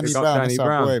 shout out next? Danny Brown. Danny That's our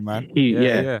Brown. boy, man.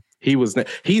 He was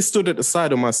he stood at the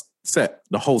side of my set,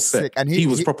 the whole set. Sick. And he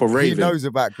was proper raving. He knows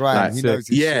about grime. Like, he knows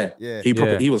his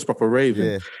shit. He was proper raving.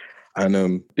 Yeah.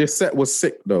 And this set was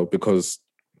sick though, because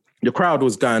the crowd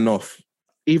was going off,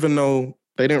 even though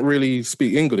they didn't really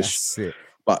speak English. That's sick.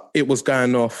 But it was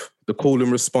going off, the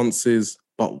calling responses.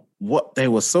 But what they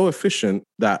were so efficient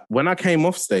that when I came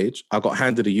off stage, I got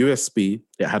handed a USB.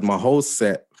 It had my whole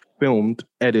set filmed,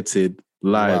 edited,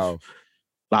 live. Wow.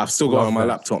 Like, I've still got it on my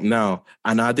laptop now.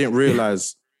 And I didn't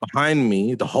realize behind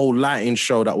me, the whole lighting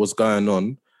show that was going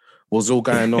on was all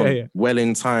going on well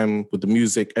in time with the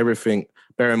music, everything.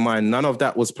 Bear in mind, none of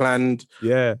that was planned.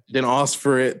 Yeah. Didn't ask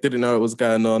for it. Didn't know it was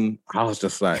going on. I was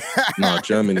just like, no,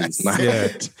 Germany's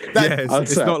nice.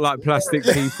 It's not like Plastic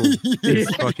People.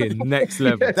 It's fucking next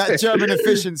level. That German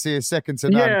efficiency is second to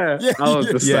none. Yeah. I was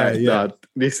just like, nah,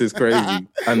 this is crazy.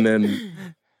 And then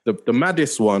the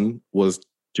maddest one was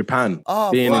Japan.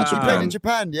 Oh, being in you played Japan. in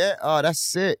Japan, yeah? Oh, that's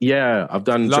sick. Yeah, I've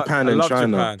done Japan and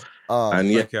China. Japan. Oh,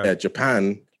 And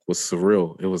Japan was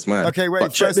surreal. It was mad. Okay, wait.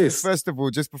 But check this. First of all,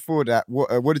 just before that,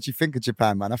 what did you think of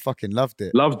Japan, man? I fucking loved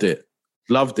it. Loved it.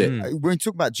 When we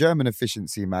talk about German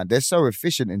efficiency, man, they're so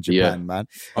efficient in Japan, man.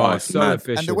 Oh, it's so mad.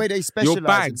 efficient. And the way they specialize. Your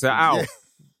bags are out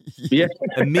Yeah.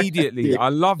 immediately. I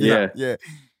love that. Yeah.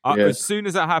 As soon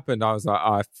as that happened, I was like,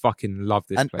 I fucking love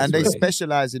this place. And they really.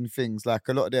 specialize in things like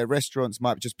a lot of their restaurants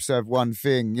might just serve one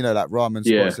thing, you know, like ramen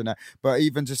spots and that. But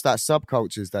even just like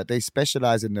subcultures, that they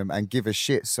specialize in them and give a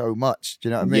shit so much. Do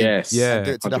you know what I mean? Yes. Yeah. And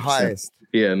do it to the 100%. highest.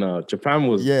 Yeah, no, Japan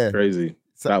was crazy.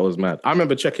 So- that was mad. I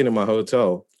remember checking in my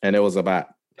hotel and there was about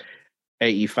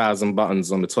 80,000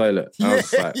 buttons on the toilet. I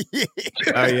was like,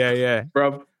 oh yeah,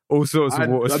 bro. All sorts of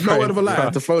water. No word of a lie. I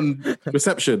had to phone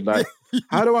reception. Like,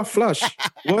 how do I flush?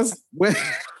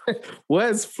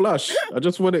 Where's flush? I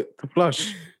just want it to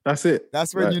flush. That's it.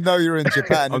 That's when you know you're in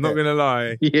Japan. I'm not going to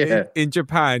lie. Yeah. In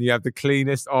Japan, you have the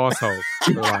cleanest arsehole.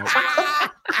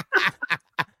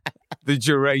 The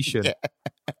duration. Yeah.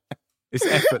 It's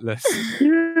effortless.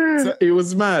 Yeah. It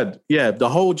was mad. Yeah, the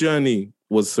whole journey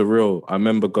was surreal. I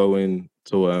remember going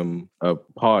to a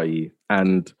party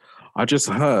and I just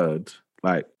heard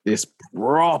like this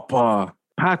proper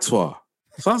patois.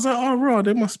 So I was like, oh, bro,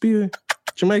 there must be a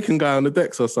Jamaican guy on the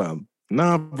decks or something.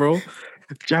 Nah, bro.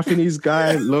 Japanese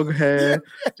guy, long hair,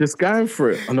 just going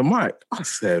for it on the mic. I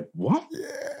said, what?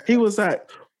 Yeah. He was like,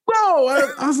 bro.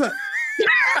 I was like,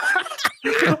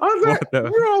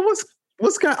 bro,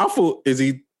 what's going on? I thought, is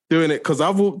he doing it because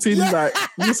I've walked in like,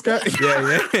 what's going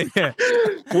on? Yeah.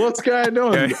 What's going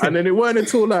on? Yeah. And then it weren't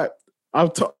until like,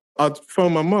 I'd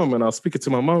phone my mum and I was speaking to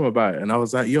my mum about it. And I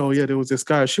was like, yo, yeah, there was this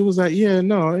guy. She was like, yeah,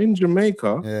 no, in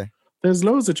Jamaica, there's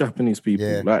loads of Japanese people.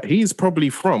 Yeah. Like, he's probably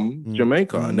from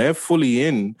Jamaica and they're fully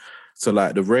in to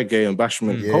like the reggae and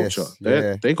bashment culture.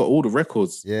 They got all the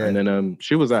records. Yeah. And then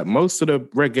she was like, most of the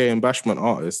reggae and bashment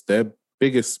artists, their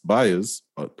biggest buyers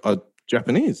are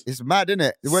Japanese. It's mad, isn't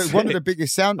it? One of the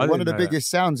biggest sounds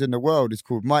in the world is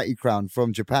called Mighty Crown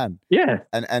from Japan. Yeah.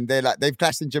 And they're like, they've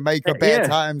clashed in Jamaica bare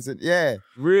times. And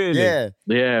Really? Yeah,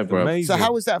 bro. Amazing. So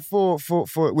how was that for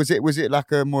was it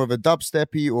like a more of a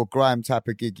dubsteppy or grime type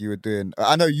of gig you were doing?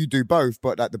 I know you do both,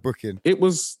 but like the booking. It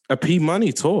was a P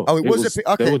Money tour. Oh, it was a P.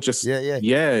 Okay. They were just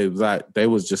it was like they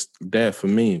was just there for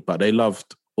me, but they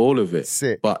loved all of it.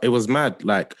 Sick. But it was mad.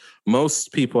 Like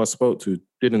most people I spoke to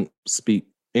didn't speak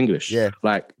English. Yeah.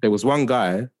 Like there was one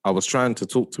guy, I was trying to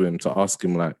talk to him to ask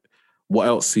him like what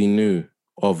else he knew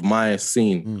of my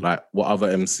scene, like what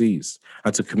other MCs.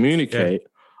 And to communicate,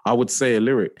 I would say a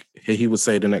lyric, he would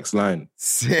say the next line.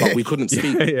 Sick. But we couldn't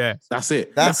speak. That's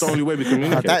it. That's the only way we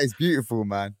communicate. That is beautiful,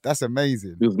 man. That's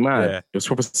amazing. It was mad. Yeah. It was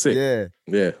proper sick.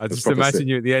 Yeah. I just imagine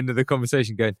you at the end of the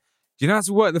conversation going, do you know how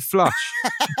to work the flush?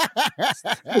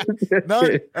 No? All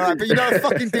right, but you know a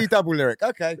fucking D double lyric.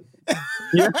 Okay.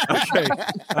 Yeah. Okay.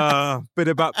 Bit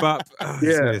of bap.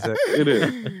 It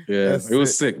is. Yeah. That's it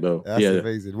was sick though. That's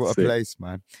amazing. What a place,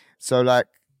 man. So like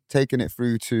taking it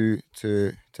through to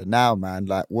now, man,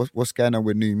 like what's going on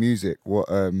with new music? What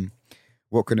can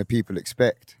the people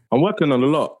expect? I'm working on a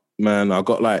lot, man. I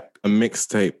got like a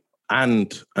mixtape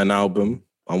and an album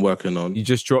I'm working on. You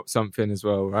just dropped something as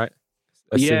well, right?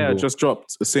 I just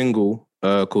dropped a single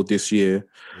called This Year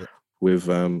with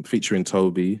featuring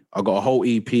Toby. I got a whole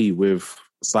EP with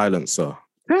Silencer.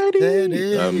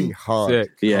 Teddy. Hard.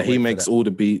 Yeah, he makes all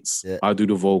the beats. Yeah. I do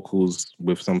the vocals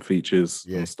with some features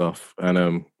and stuff.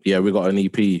 And we got an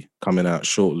EP coming out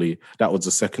shortly. That was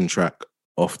the second track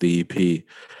off the EP.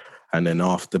 And then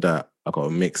after that, I got a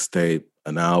mixtape,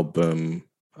 an album.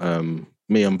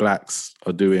 Me and Blacks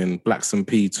are doing Blacks and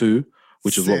P2,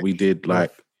 which is what we did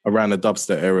like around the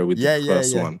dubstep era with the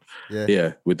first one.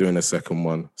 Yeah, we're doing the second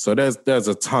one. So there's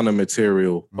a ton of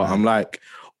material, but I'm like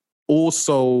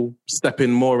also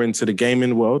stepping more into the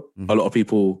gaming world. A lot of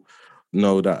people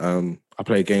know that I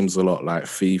play games a lot like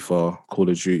FIFA, Call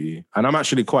of Duty, and I'm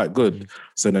actually quite good.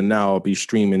 So then now I'll be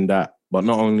streaming that. But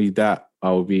not only that,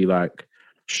 I'll be like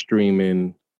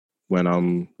streaming when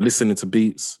I'm listening to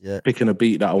beats, picking a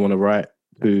beat that I want to write,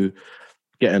 to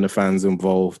getting the fans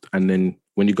involved. And then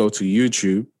when you go to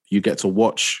YouTube, you get to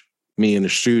watch me in the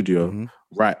studio,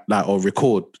 write that or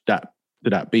record that to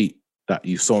that beat that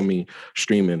you saw me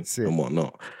streaming and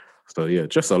whatnot. So yeah,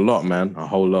 just a lot, man, a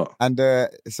whole lot. And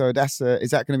so that's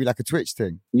is that going to be like a Twitch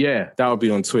thing? Yeah, that'll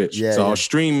be on Twitch. Yeah, so I'll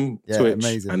stream Twitch,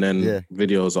 and then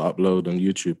videos are upload on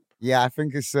YouTube. Yeah, I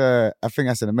think that's an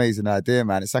amazing idea,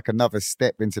 man. It's like another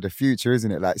step into the future,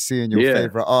 isn't it? Like seeing your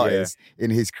favorite artist in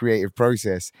his creative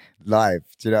process live.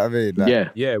 Do you know what I mean?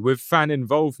 Like, yeah, with fan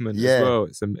involvement as well.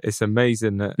 It's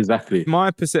amazing that exactly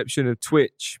my perception of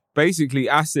Twitch. Basically,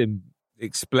 Asim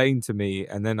explained to me,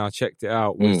 and then I checked it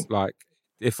out. Was like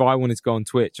if I wanted to go on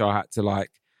Twitch, I had to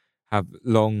like have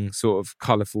long, sort of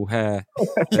colourful hair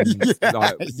and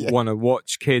want to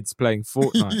watch kids playing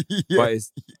Fortnite. But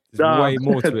it's way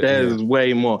more to it. There's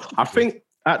way more. I think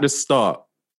at the start,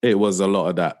 it was a lot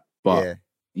of that. But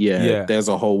there's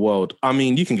a whole world. I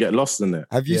mean, you can get lost in it.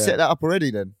 Have you set that up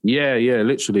already then? Yeah,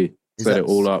 literally. Set it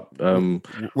all up.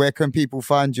 Where can people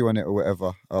find you on it or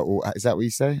whatever? Or is that what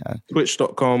you say?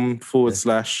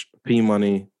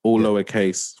 Twitch.com/PMoney, all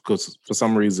lowercase, because for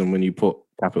some reason when you put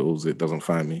capitals, it doesn't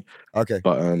find me. Okay.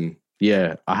 But I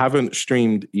haven't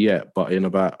streamed yet, but in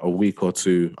about a week or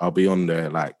two, I'll be on there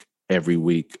like every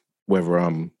week whether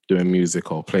I'm doing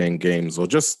music or playing games or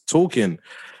just talking.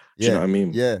 Do you know what I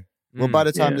mean? Yeah. Well, by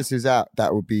the time this is out,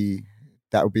 that will be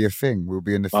a thing. We'll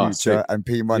be in the future, and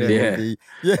P Money will be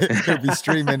it'll be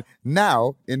streaming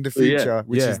now in the future,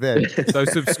 which is then. So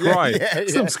subscribe.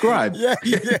 Subscribe.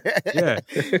 Yeah.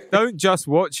 Don't just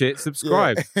watch it.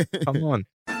 Subscribe. Come on.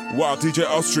 Wow, DJ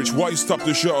Ostrich, why you stop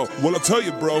the show? Well, I'll tell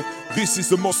you, bro, this is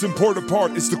the most important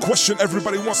part. It's the question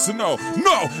everybody wants to know.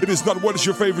 No, it is not what is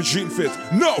your favorite jean fit.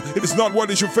 No, it is not what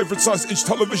is your favorite size inch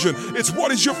television. It's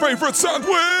what is your favorite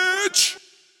sandwich?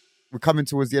 We're coming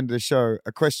towards the end of the show.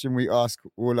 A question we ask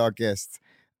all our guests,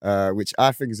 which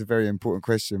I think is a very important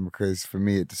question because for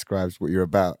me it describes what you're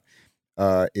about,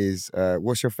 is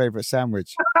what's your favorite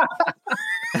sandwich?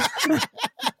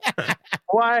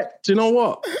 Why? Do you know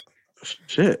what?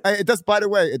 Shit. It does. By the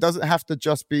way, it doesn't have to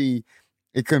just be.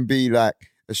 It can be like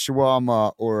a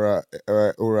shawarma or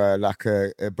like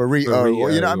a burrito,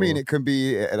 or you know what I mean. It can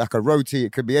be like a roti.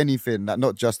 It could be anything. Like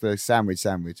not just a sandwich.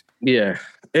 Yeah.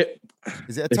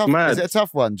 Is it a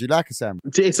tough one? Do you like a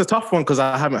sandwich? It's a tough one because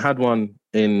I haven't had one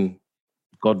in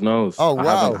God knows. Oh wow.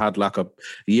 I haven't had like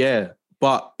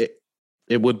but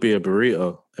it would be a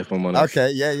burrito if I'm honest. Okay,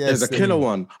 yeah. There's a killer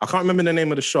one. I can't remember the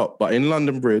name of the shop, but in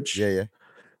London Bridge. Yeah.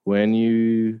 When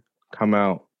you come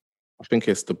out, I think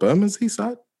it's the Bermondsey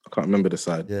side. I can't remember the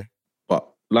side. Yeah. But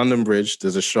London Bridge,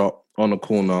 there's a shop on the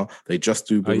corner. They just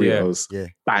do burritos. Yeah.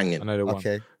 Banging. I know the one.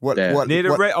 Okay. What near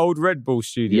the old Red Bull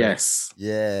studio? Yes.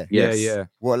 Yeah. Yeah.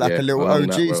 What, like a little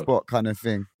OG spot kind of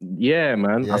thing? Yeah,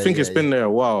 man. I think it's been there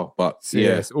a while, but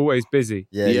it's always busy.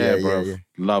 Yeah, bro. Yeah.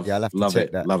 Love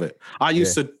it. I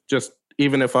used to just,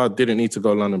 even if I didn't need to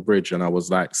go London Bridge and I was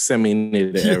like semi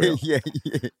near the area. Yeah.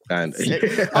 And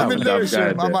I'm in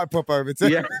Lewisham. I might pop over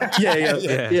to Yeah. Do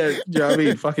you know what I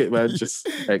mean? Fuck it, man. Just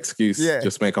excuse.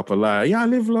 Just make up a lie. Yeah, I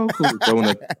live local. I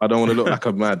don't want to look like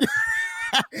I'm mad.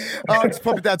 I'm just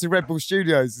popping down to Red Bull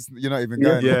Studios. You're not even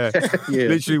going. Yeah.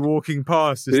 Literally walking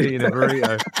past, just eating a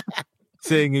burrito.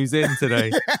 Seeing who's in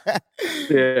today.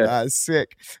 That's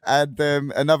sick. And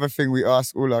another thing we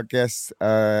ask all our guests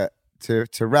to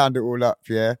round it all up,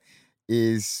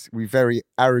 is we very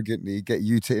arrogantly get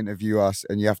you to interview us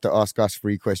and you have to ask us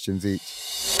 3 questions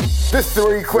each. The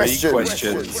 3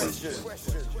 questions.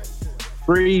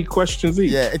 3 questions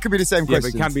each? Yeah, it could be the same question. Yeah,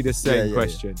 but it can be the same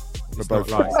question. It's not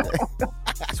like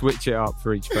switch it up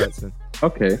for each person.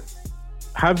 Okay.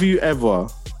 Have you ever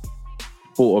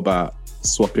thought about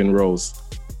swapping roles?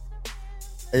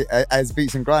 As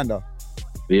Beats and Grinder?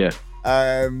 Yeah.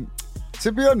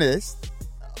 To be honest,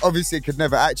 obviously it could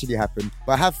never actually happen,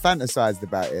 but I have fantasized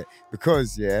about it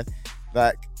because,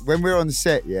 like when we're on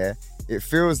set, it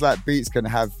feels like Beats can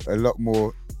have a lot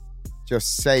more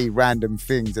just say random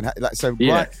things and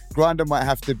Grinder might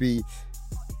have to be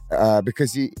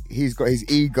because he's got his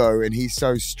ego and he's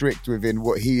so strict within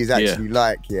what he is actually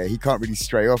like. He can't really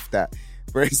stray off that.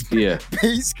 Whereas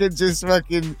Beats can just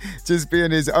be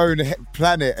in his own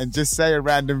planet and just say a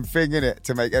random thing in it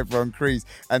to make everyone crease.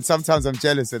 And sometimes I'm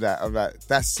jealous of that. I'm like,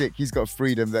 that's sick. He's got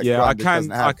freedom that Grinder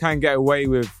doesn't have. I can get away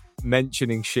with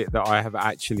mentioning shit that I have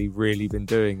actually really been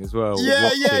doing as well.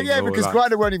 Because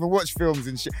Grinder won't even watch films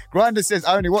and shit. Grinder says,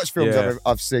 I only watch films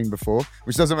I've seen before,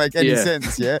 which doesn't make any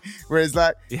sense, Whereas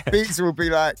Beats will be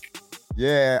like,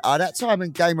 that time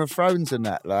in Game of Thrones and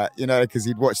that, because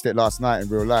he'd watched it last night in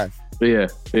real life. Yeah.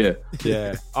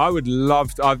 I would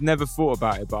love to, I've never thought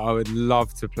about it, but I would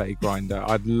love to play Grinder.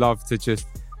 I'd love to just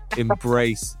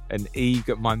embrace my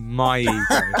ego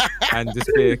and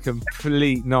just be a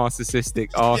complete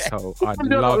narcissistic arsehole. I'd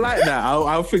love like it. that.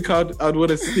 I think I'd want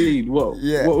to see what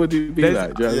would it be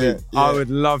like? Do you know what I mean? I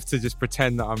would love to just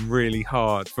pretend that I'm really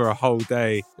hard for a whole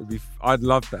day. I'd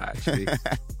love that actually.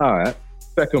 All right.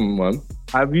 Second one.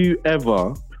 Have you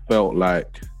ever felt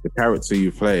like the character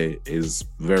you play is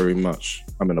very much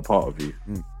a part of you?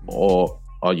 Or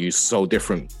are you so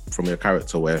different from your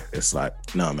character where it's like,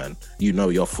 nah, man,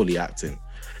 you're fully acting?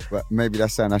 But maybe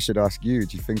that's something I should ask you.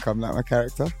 Do you think I'm like my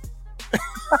character?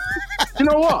 You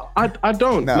know what? I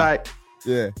don't. No.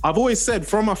 I've always said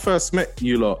from I first met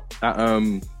you lot at,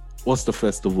 what's the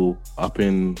festival up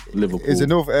in Liverpool? It's in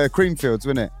Creamfields,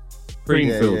 wasn't it?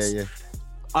 Creamfields. Yeah.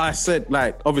 I said,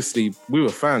 obviously, we were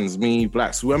fans, me,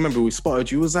 Blacks. I remember we spotted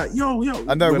you. It was like, yo.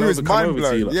 I know, we was mind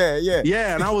blown.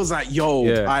 Yeah, and I was like,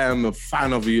 I am a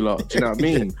fan of you lot. Do you know what I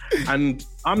mean? And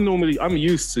I'm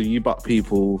used to you but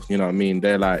people, you know what I mean?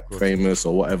 They're like famous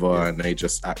or whatever, and they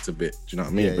just act a bit, do you know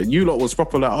what I mean? Yeah, but you lot was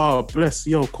proper like, oh, bless,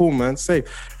 yo, cool, man, safe.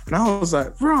 And I was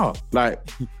like, bro,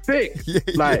 thick. Do you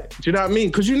know what I mean?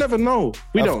 Because you never know.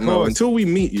 We don't know. Until we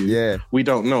meet you, we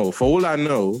don't know. For all I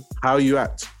know, how you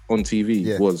act on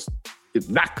TV was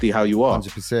exactly how you are.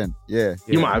 100%. Yeah.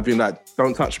 You might have been like,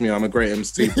 don't touch me, I'm a great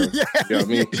MC. Bro. Yeah. You know what I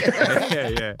mean?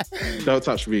 Yeah. Don't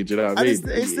touch me, do you know what I mean?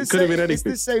 It could have been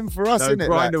anything. It's the same for us, No, isn't it?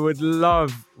 Grindr would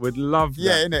love that.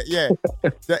 Yeah, innit? Yeah.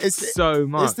 It's so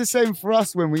much. It's the same for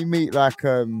us when we meet like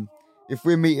if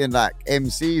we're meeting like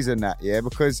MCs and that, yeah,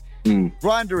 because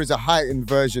Grindr is a heightened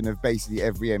version of basically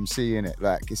every MC, innit?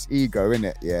 Like it's ego,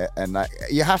 innit? Yeah, and like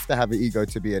you have to have an ego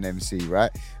to be an MC, right?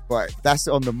 But that's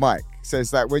on the mic. So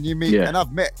it's like when you meet, and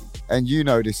I've met, and you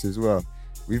know this as well.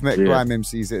 We've met grime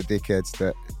MCs that are dickheads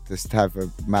that just have a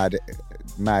mad,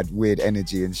 weird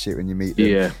energy and shit when you meet them.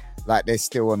 Yeah. Like they're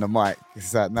still on the mic.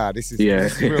 It's like, nah, this is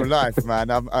real life,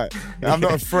 man. I'm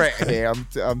not a threat here.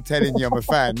 I'm telling you, I'm a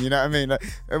fan. You know what I mean? Like,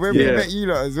 when we met you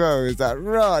lot as well, it's like,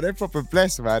 rah, they're proper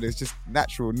blessed, man. It's just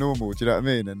natural, normal. Do you know what I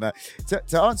mean? And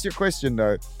to answer your question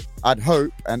though, I'd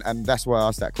hope, and that's why I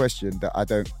asked that question, that I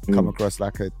don't come across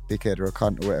like a dickhead or a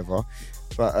cunt or whatever.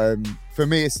 But for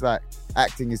me, it's like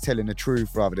acting is telling the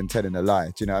truth rather than telling a lie.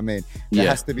 Do you know what I mean? There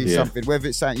has to be something, whether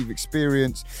it's something you've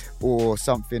experienced or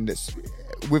something that's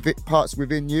with it, parts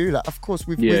within you. Like, of course,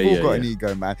 we've all got an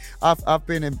ego, man. I've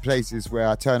been in places where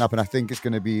I turn up and I think it's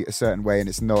going to be a certain way and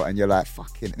it's not, and you're like,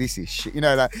 fucking, this is shit, you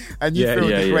know, like, and you feel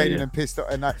degraded and pissed off,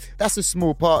 and like, that's a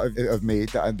small part of me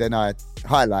that, and then I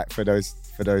highlight for those,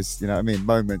 you know what I mean,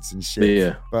 moments and shit.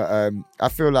 Yeah. But I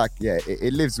feel like,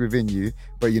 it lives within you,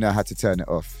 but you know how to turn it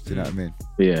off. Do you know what I mean?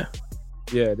 Yeah.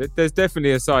 Yeah, there's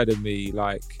definitely a side of me,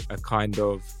 like a kind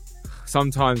of,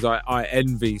 sometimes I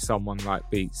envy someone like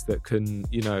Beats that can,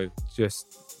 you know, just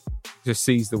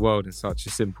sees the world in such a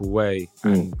simple way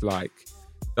and like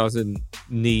doesn't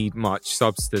need much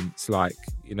substance, like,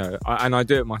 you know, and I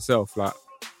do it myself. Like,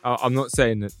 I'm not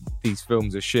saying that these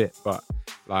films are shit, but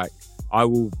like I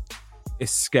will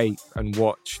escape and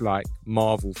watch like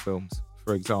Marvel films,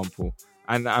 for example.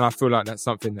 And I feel like that's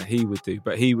something that he would do,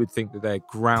 but he would think that they're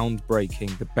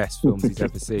groundbreaking, the best films he's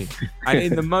ever seen. And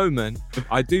in the moment,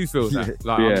 I do feel that.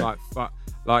 Like I'm like, fuck,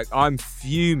 like I'm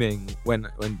fuming when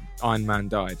Iron Man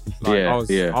died. Like I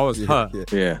was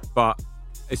hurt. Yeah. But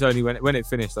it's only when it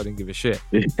finished I didn't give a shit.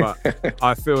 But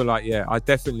I feel like I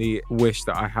definitely wish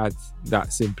that I had that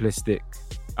simplistic.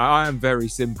 I am very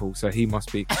simple, so he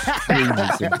must be extremely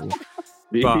simple.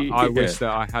 But I wish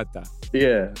that I had that.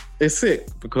 Yeah, it's sick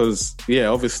because,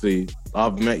 obviously,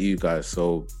 I've met you guys,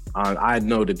 so I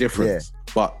know the difference.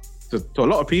 Yeah. But to a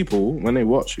lot of people, when they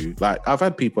watch you, like, I've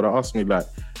had people that ask me, like,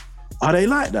 are they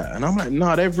like that? And I'm like,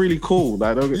 no, they're really cool.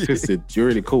 Like, don't get twisted. You're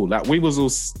really cool. Like, we was all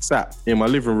sat in my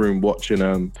living room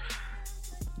watching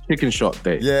Chicken Shot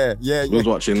Day. We was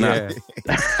watching that.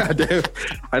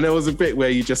 And there was a bit where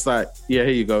you just like, here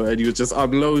you go. And you were just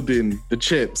unloading the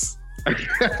chips.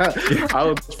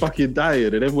 I was fucking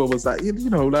dying, and everyone was like, you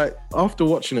know, like after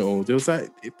watching it all, they was like,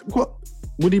 what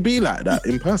would he be like that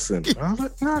in person? I was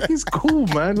like, nah, he's cool,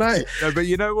 man. Like, no, but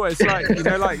you know what? It's like, you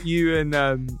know, like you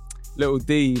and Little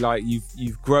D, like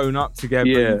you've grown up together.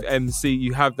 You've MC,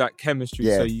 you have that chemistry,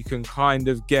 so you can kind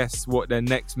of guess what their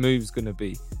next move's gonna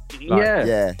be. Like,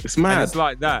 it's mad. And it's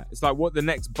like that. It's like what the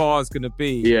next bar's gonna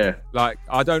be. Yeah. Like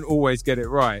I don't always get it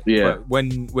right. Yeah. But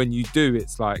when you do,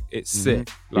 it's like it's sick.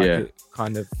 Like it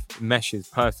kind of meshes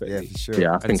perfectly. Yeah, for sure.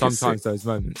 Yeah, I and think sometimes those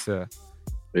moments,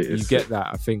 you get that.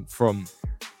 I think from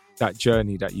that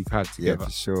journey that you've had together. Yeah,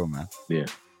 for sure, man. Yeah.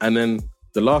 And then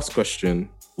the last question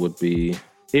would be,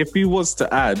 if you was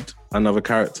to add another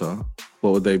character,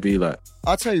 what would they be like?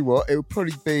 I'll tell you what, it would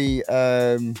probably be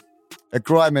a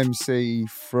grime MC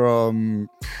from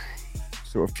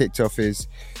sort of kicked off his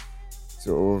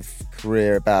sort of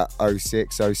career about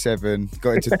 06, 07,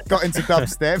 got into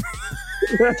dubstep.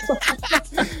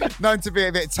 Known to be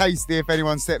a bit tasty if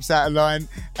anyone steps out of line.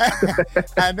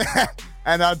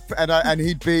 and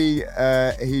he'd be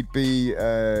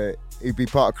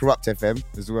part of Corrupt FM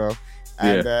as well.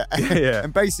 And,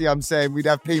 and basically I'm saying we'd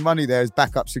have P Money there as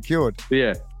backup secured.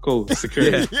 Yeah, cool.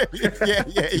 Security.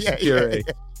 Yeah.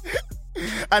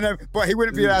 And but he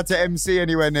wouldn't be allowed to MC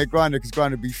anywhere near Grindr because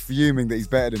Grindr would be fuming that he's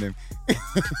better than him.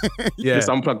 Just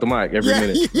unplug the mic every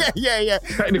minute. Yeah.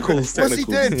 Technicals. What's he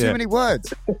doing? Too many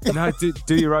words. No,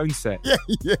 do your own set.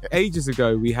 Yeah. Ages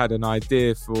ago, we had an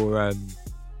idea for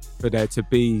there to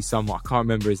be someone, I can't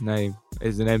remember his name,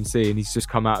 as an MC, and he's just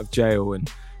come out of jail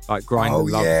and like Grindr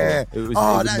loves it.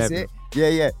 That's it.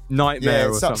 Yeah. Nightmare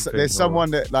or something. There's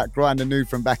someone that like Grindr knew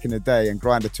from back in the day, and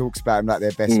Grindr talks about him like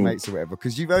they're best mates or whatever,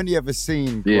 because you've only ever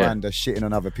seen Grindr shitting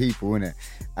on other people, innit?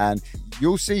 And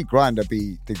you'll see Grindr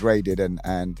be degraded and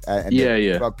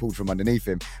the rug pulled from underneath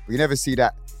him, but you never see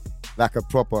that like a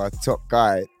proper top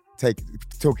guy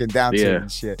talking down to him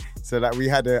and shit. So like we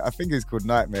had I think it was called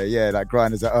Nightmare. Yeah, like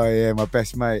Grinder's like, oh yeah, my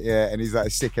best mate. Yeah, and he's like a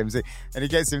sick MC, and he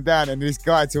gets him down, and this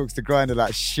guy talks to Grinder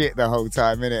like shit the whole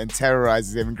time, innit, and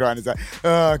terrorizes him. And Grinder's like,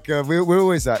 oh god, we're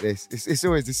always like this. It's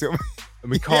always this sort of. And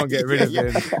we can't get rid of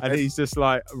him. And he's just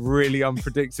like really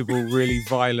unpredictable, really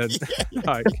violent.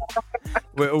 Like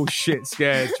we're all shit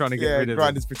scared trying to get rid of him.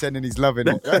 Grinder's pretending he's loving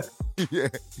it.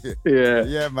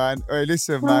 Yeah, man. Hey,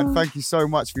 listen, man, thank you so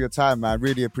much for your time, man.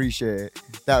 Really appreciate it.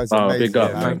 That was amazing. Big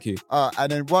up, man. Thank you.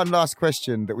 And then one last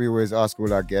question that we always ask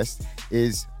all our guests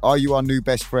is, are you our new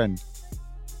best friend?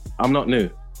 I'm not new.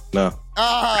 No.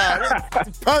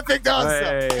 Perfect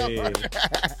answer. Hey.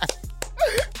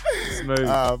 Smooth.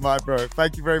 My bro.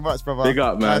 Thank you very much, brother. Big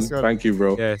up, man. Thank you,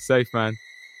 bro. Yeah, safe, man.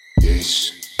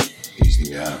 This is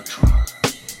the outro.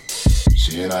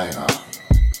 See you later.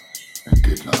 And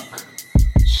good luck.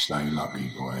 Stay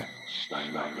lucky, boy. Stay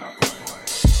lucky,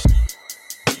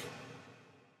 boy.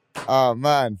 Oh,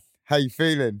 man. How you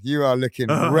feeling? You are looking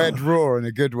red raw in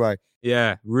a good way.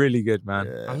 Yeah, really good, man.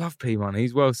 Yeah. I love P Money.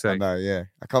 He's well said. I know, yeah.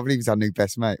 I can't believe he's our new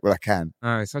best mate. Well, I can.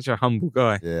 Oh, he's such a humble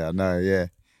guy. Yeah, I know, yeah.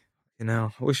 You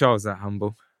know, I wish I was that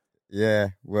humble. Yeah,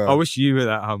 well. I wish you were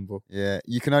that humble. Yeah,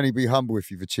 you can only be humble if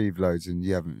you've achieved loads, and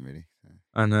you haven't really.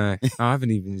 I know. I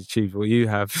haven't even achieved what you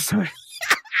have, so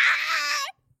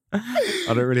I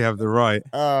don't really have the right.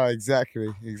 Oh, exactly.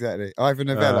 Ivan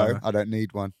Novello, I don't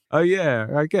need one. Oh, yeah,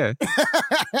 I guess.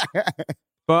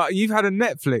 But you've had a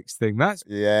Netflix thing. That's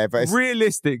but it's...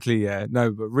 realistically,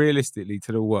 but realistically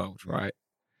to the world, right?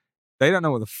 They don't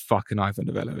know what the fuck an Ivan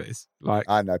Novello is. Like,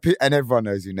 I know, and everyone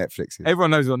knows who Netflix is.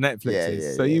 Everyone knows what Netflix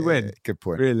is, so you win. Good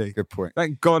point. Really, good point.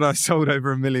 Thank God I sold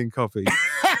over 1 million copies.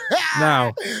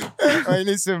 Now, hey,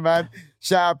 listen, man.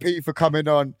 Shout out Pete for coming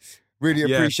on. Really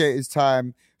appreciate his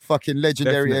time. Fucking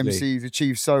legendary MCs,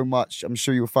 achieved so much. I'm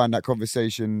sure you'll find that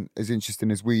conversation as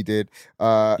interesting as we did.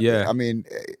 I mean,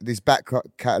 this back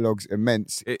catalogue's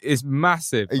immense. It's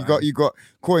massive. You got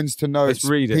Coins to Notes. Let's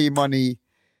read it. P Money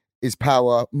is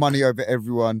Power. Money Over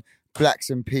Everyone. Blacks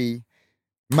and P.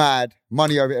 Mad.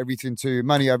 Money Over Everything 2.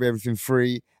 Money Over Everything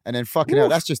 3. And then fucking hell,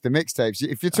 that's just the mixtapes.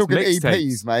 If you're talking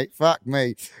EPs, mate, fuck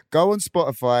me. Go on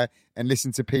Spotify and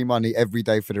listen to P Money every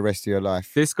day for the rest of your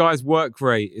life. This guy's work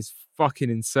rate is fucking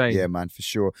insane. Yeah, man, for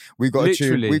sure. We got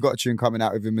a tune coming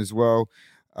out with him as well.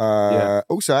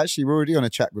 Also, actually, we're already on a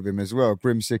track with him as well.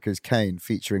 Grim Sickers Kane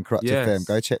featuring Crutch FM.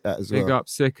 Go check that as well. Big up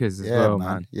Sickers as well,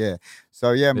 man. Yeah.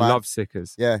 So yeah, man. Love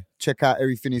Sickers. Yeah. Check out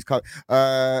everything he's got.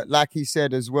 Like he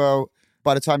said as well,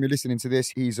 by the time you're listening to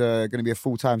this, he's going to be a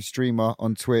full-time streamer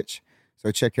on Twitch.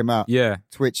 So check him out. Yeah.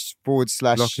 Twitch /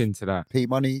 lock into that. P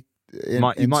Money. You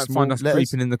might find us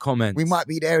creeping in the comments. We might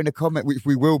be there in the comments.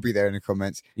 We will be there in the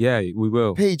comments. Yeah, we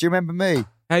will. P, do you remember me?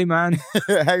 Hey, man.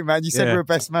 Hey, man. You said we were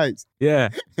best mates. Yeah.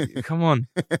 Come on.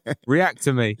 React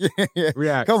to me.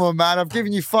 React. Come on, man. I've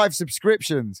given you 5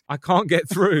 subscriptions. I can't get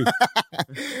through.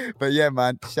 But yeah,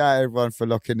 man. Shout out everyone for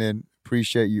locking in.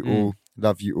 Appreciate you all.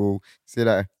 Love you all. See you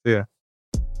later. Yeah.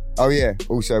 Oh yeah,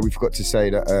 also we forgot to say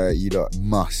that you lot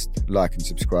must like and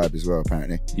subscribe as well,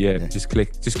 apparently. Yeah. Just click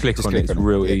on it. It's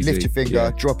real easy. Lift your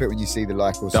finger, drop it when you see the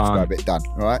like or subscribe it. Done.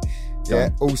 All right?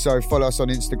 Yeah. Also follow us on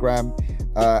Instagram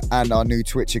and our new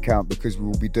Twitch account, because we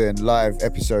will be doing live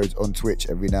episodes on Twitch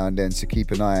every now and then, so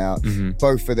keep an eye out.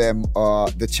 Both of them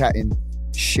are the Chatting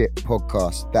Shit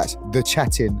Podcast. That's the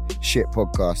Chatting Shit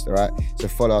Podcast, all right? So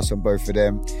follow us on both of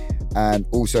them. And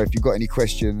also, if you've got any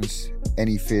questions,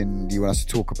 anything you want us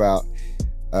to talk about,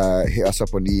 hit us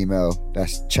up on the email.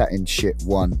 That's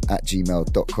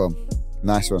chattingshit1@gmail.com.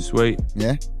 Nice one. Sweet.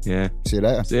 Yeah? Yeah. See you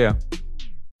later. See ya.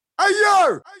 Hey,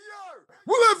 yo!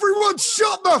 Will everyone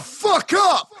shut the fuck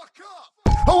up?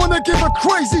 I want to give a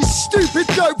crazy, stupid,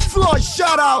 dope fly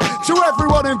shout out to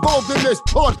everyone involved in this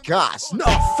podcast.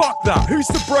 Nah, fuck that. Who's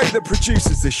the brain that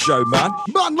produces this show, man?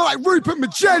 Man like Rupert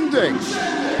Magending.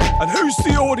 And who's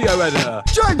the audio editor?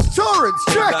 James Torrance,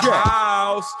 check it.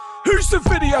 House. Who's the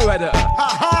video editor?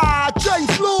 Ha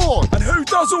James Lord. And who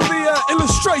does all the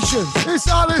illustrations? It's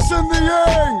Alison the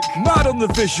Ink. Mad on the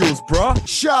visuals, bruh.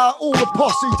 Shout out all the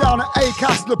posse down at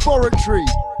ACAST Laboratory.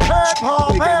 Hip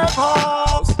hop, hip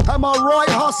hop. Am I right,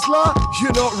 hustler?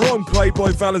 You're not wrong,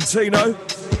 Playboy Valentino.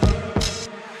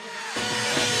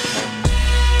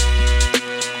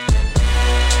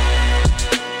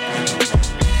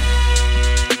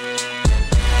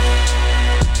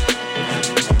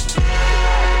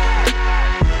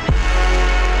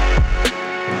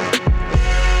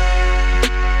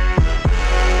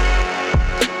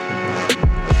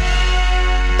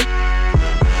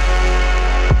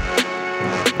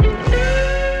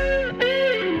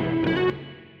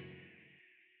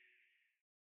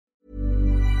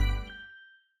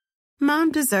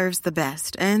 Mom deserves the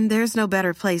best, and there's no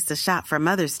better place to shop for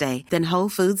Mother's Day than Whole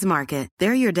Foods Market.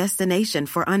 They're your destination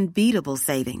for unbeatable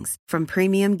savings, from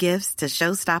premium gifts to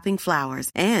show-stopping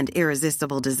flowers and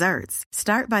irresistible desserts.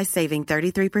 Start by saving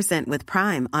 33% with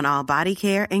Prime on all body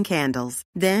care and candles.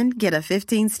 Then get a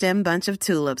 15-stem bunch of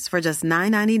tulips for just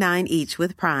 $9.99 each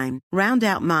with Prime. Round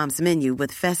out Mom's menu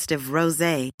with festive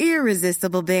rosé,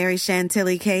 irresistible berry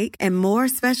chantilly cake, and more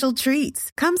special treats.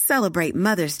 Come celebrate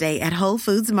Mother's Day at Whole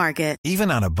Foods Market.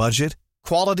 Even on a budget,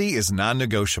 quality is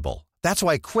non-negotiable. That's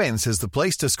why Quince is the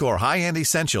place to score high-end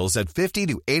essentials at 50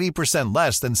 to 80%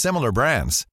 less than similar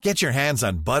brands. Get your hands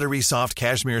on buttery soft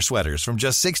cashmere sweaters from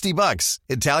just $60,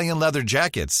 Italian leather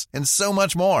jackets, and so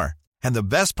much more. And the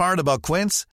best part about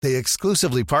Quince, they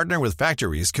exclusively partner with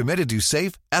factories committed to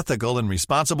safe, ethical, and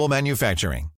responsible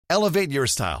manufacturing. Elevate your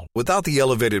style without the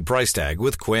elevated price tag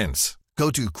with Quince. Go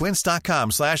to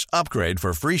quince.com/upgrade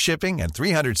for free shipping and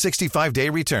 365-day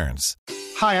returns.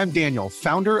 Hi, I'm Daniel,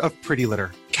 founder of Pretty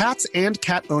Litter. Cats and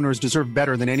cat owners deserve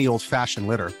better than any old-fashioned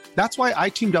litter. That's why I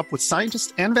teamed up with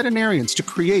scientists and veterinarians to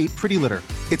create Pretty Litter.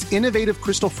 Its innovative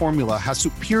crystal formula has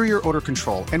superior odor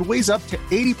control and weighs up to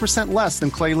 80% less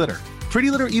than clay litter. Pretty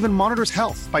Litter even monitors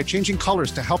health by changing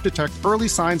colors to help detect early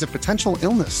signs of potential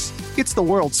illness. It's the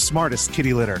world's smartest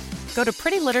kitty litter. Go to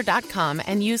prettylitter.com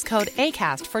and use code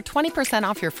ACAST for 20%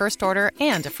 off your first order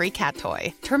and a free cat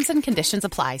toy. Terms and conditions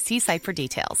apply. See site for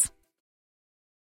details.